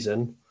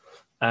season.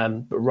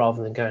 But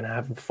rather than going and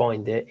have to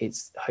find it,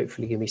 it's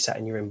hopefully going to be sat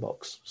in your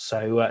inbox.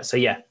 So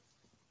yeah,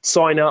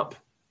 sign up,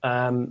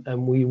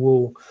 and we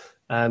will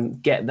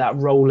get that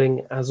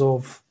rolling as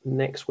of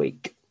next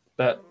week.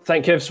 But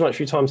thank you ever so much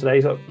for your time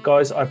today,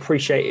 guys. I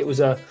appreciate it. It was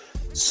a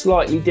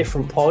slightly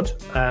different pod.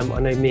 I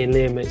know me and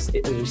Liam, as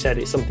we said,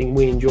 it's something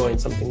we enjoy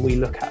and something we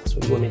look at. So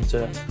we wanted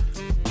to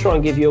try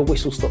and give you a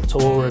whistle-stop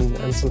tour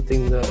and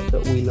something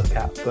that we look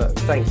at. But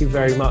thank you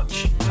very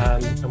much,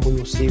 and we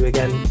will see you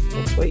again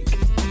next week.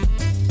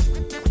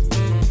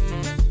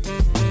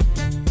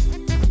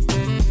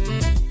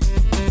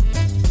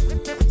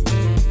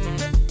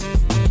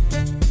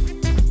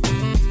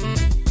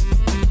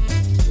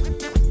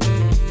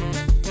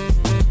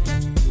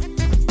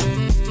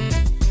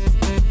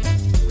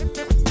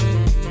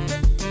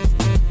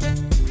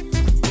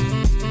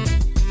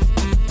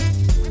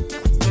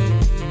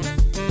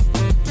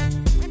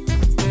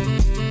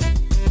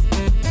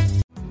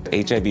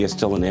 HIV is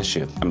still an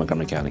issue in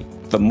Montgomery County.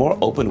 The more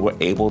open we're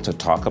able to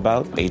talk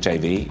about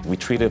HIV, we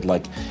treat it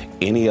like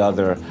any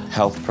other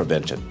health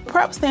prevention.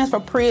 PrEP stands for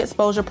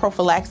pre-exposure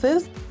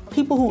prophylaxis.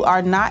 People who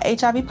are not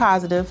HIV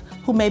positive,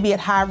 who may be at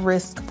high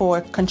risk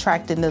for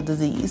contracting the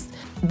disease.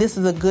 This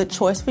is a good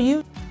choice for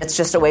you. It's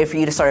just a way for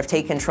you to sort of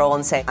take control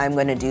and say, I'm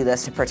going to do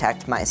this to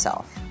protect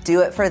myself.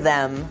 Do it for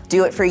them.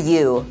 Do it for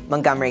you,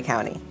 Montgomery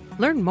County.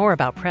 Learn more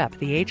about PrEP,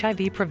 the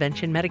HIV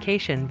prevention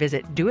medication.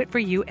 Visit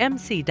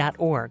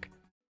doitforyoumc.org.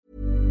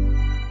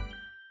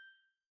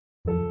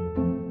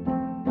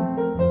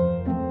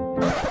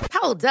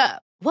 Hold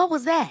up. What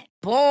was that?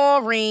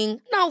 Boring.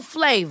 No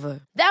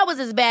flavor. That was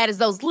as bad as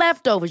those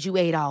leftovers you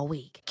ate all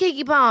week.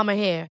 Keke Palmer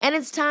here, and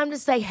it's time to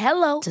say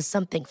hello to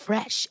something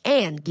fresh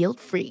and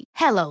guilt-free.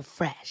 Hello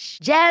Fresh.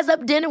 Jazz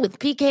up dinner with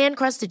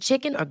pecan-crusted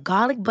chicken or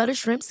garlic butter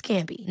shrimp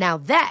scampi. Now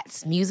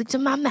that's music to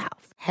my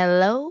mouth.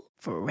 Hello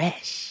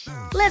Fresh.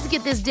 Let's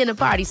get this dinner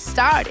party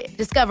started.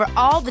 Discover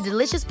all the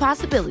delicious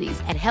possibilities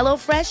at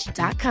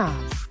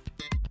HelloFresh.com.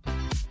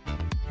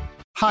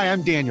 Hi,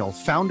 I'm Daniel,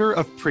 founder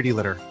of Pretty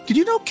Litter. Did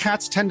you know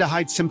cats tend to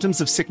hide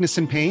symptoms of sickness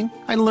and pain?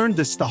 I learned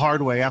this the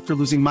hard way after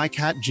losing my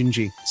cat,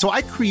 Gingy. So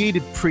I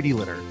created Pretty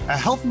Litter, a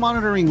health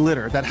monitoring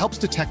litter that helps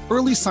detect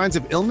early signs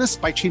of illness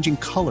by changing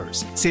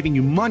colors, saving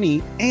you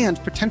money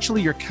and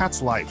potentially your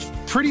cat's life.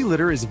 Pretty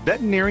Litter is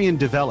veterinarian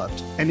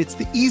developed, and it's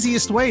the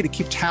easiest way to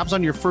keep tabs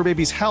on your fur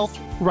baby's health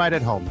right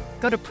at home.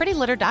 Go to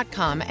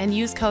prettylitter.com and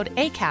use code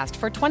ACAST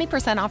for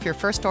 20% off your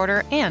first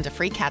order and a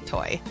free cat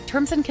toy.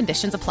 Terms and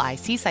conditions apply.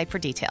 See site for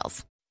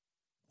details.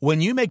 When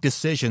you make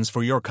decisions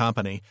for your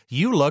company,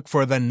 you look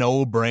for the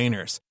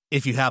no-brainers.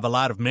 If you have a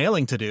lot of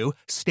mailing to do,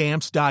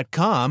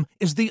 Stamps.com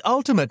is the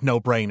ultimate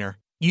no-brainer.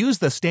 Use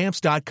the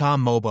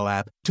Stamps.com mobile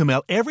app to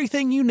mail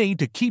everything you need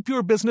to keep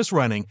your business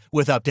running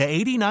with up to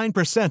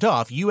 89%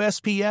 off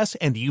USPS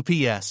and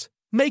UPS.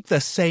 Make the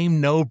same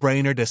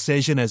no-brainer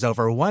decision as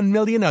over 1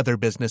 million other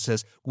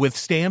businesses with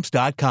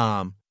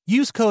Stamps.com.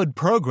 Use code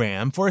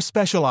PROGRAM for a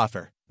special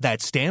offer.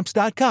 That's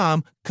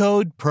Stamps.com,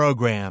 code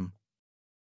PROGRAM.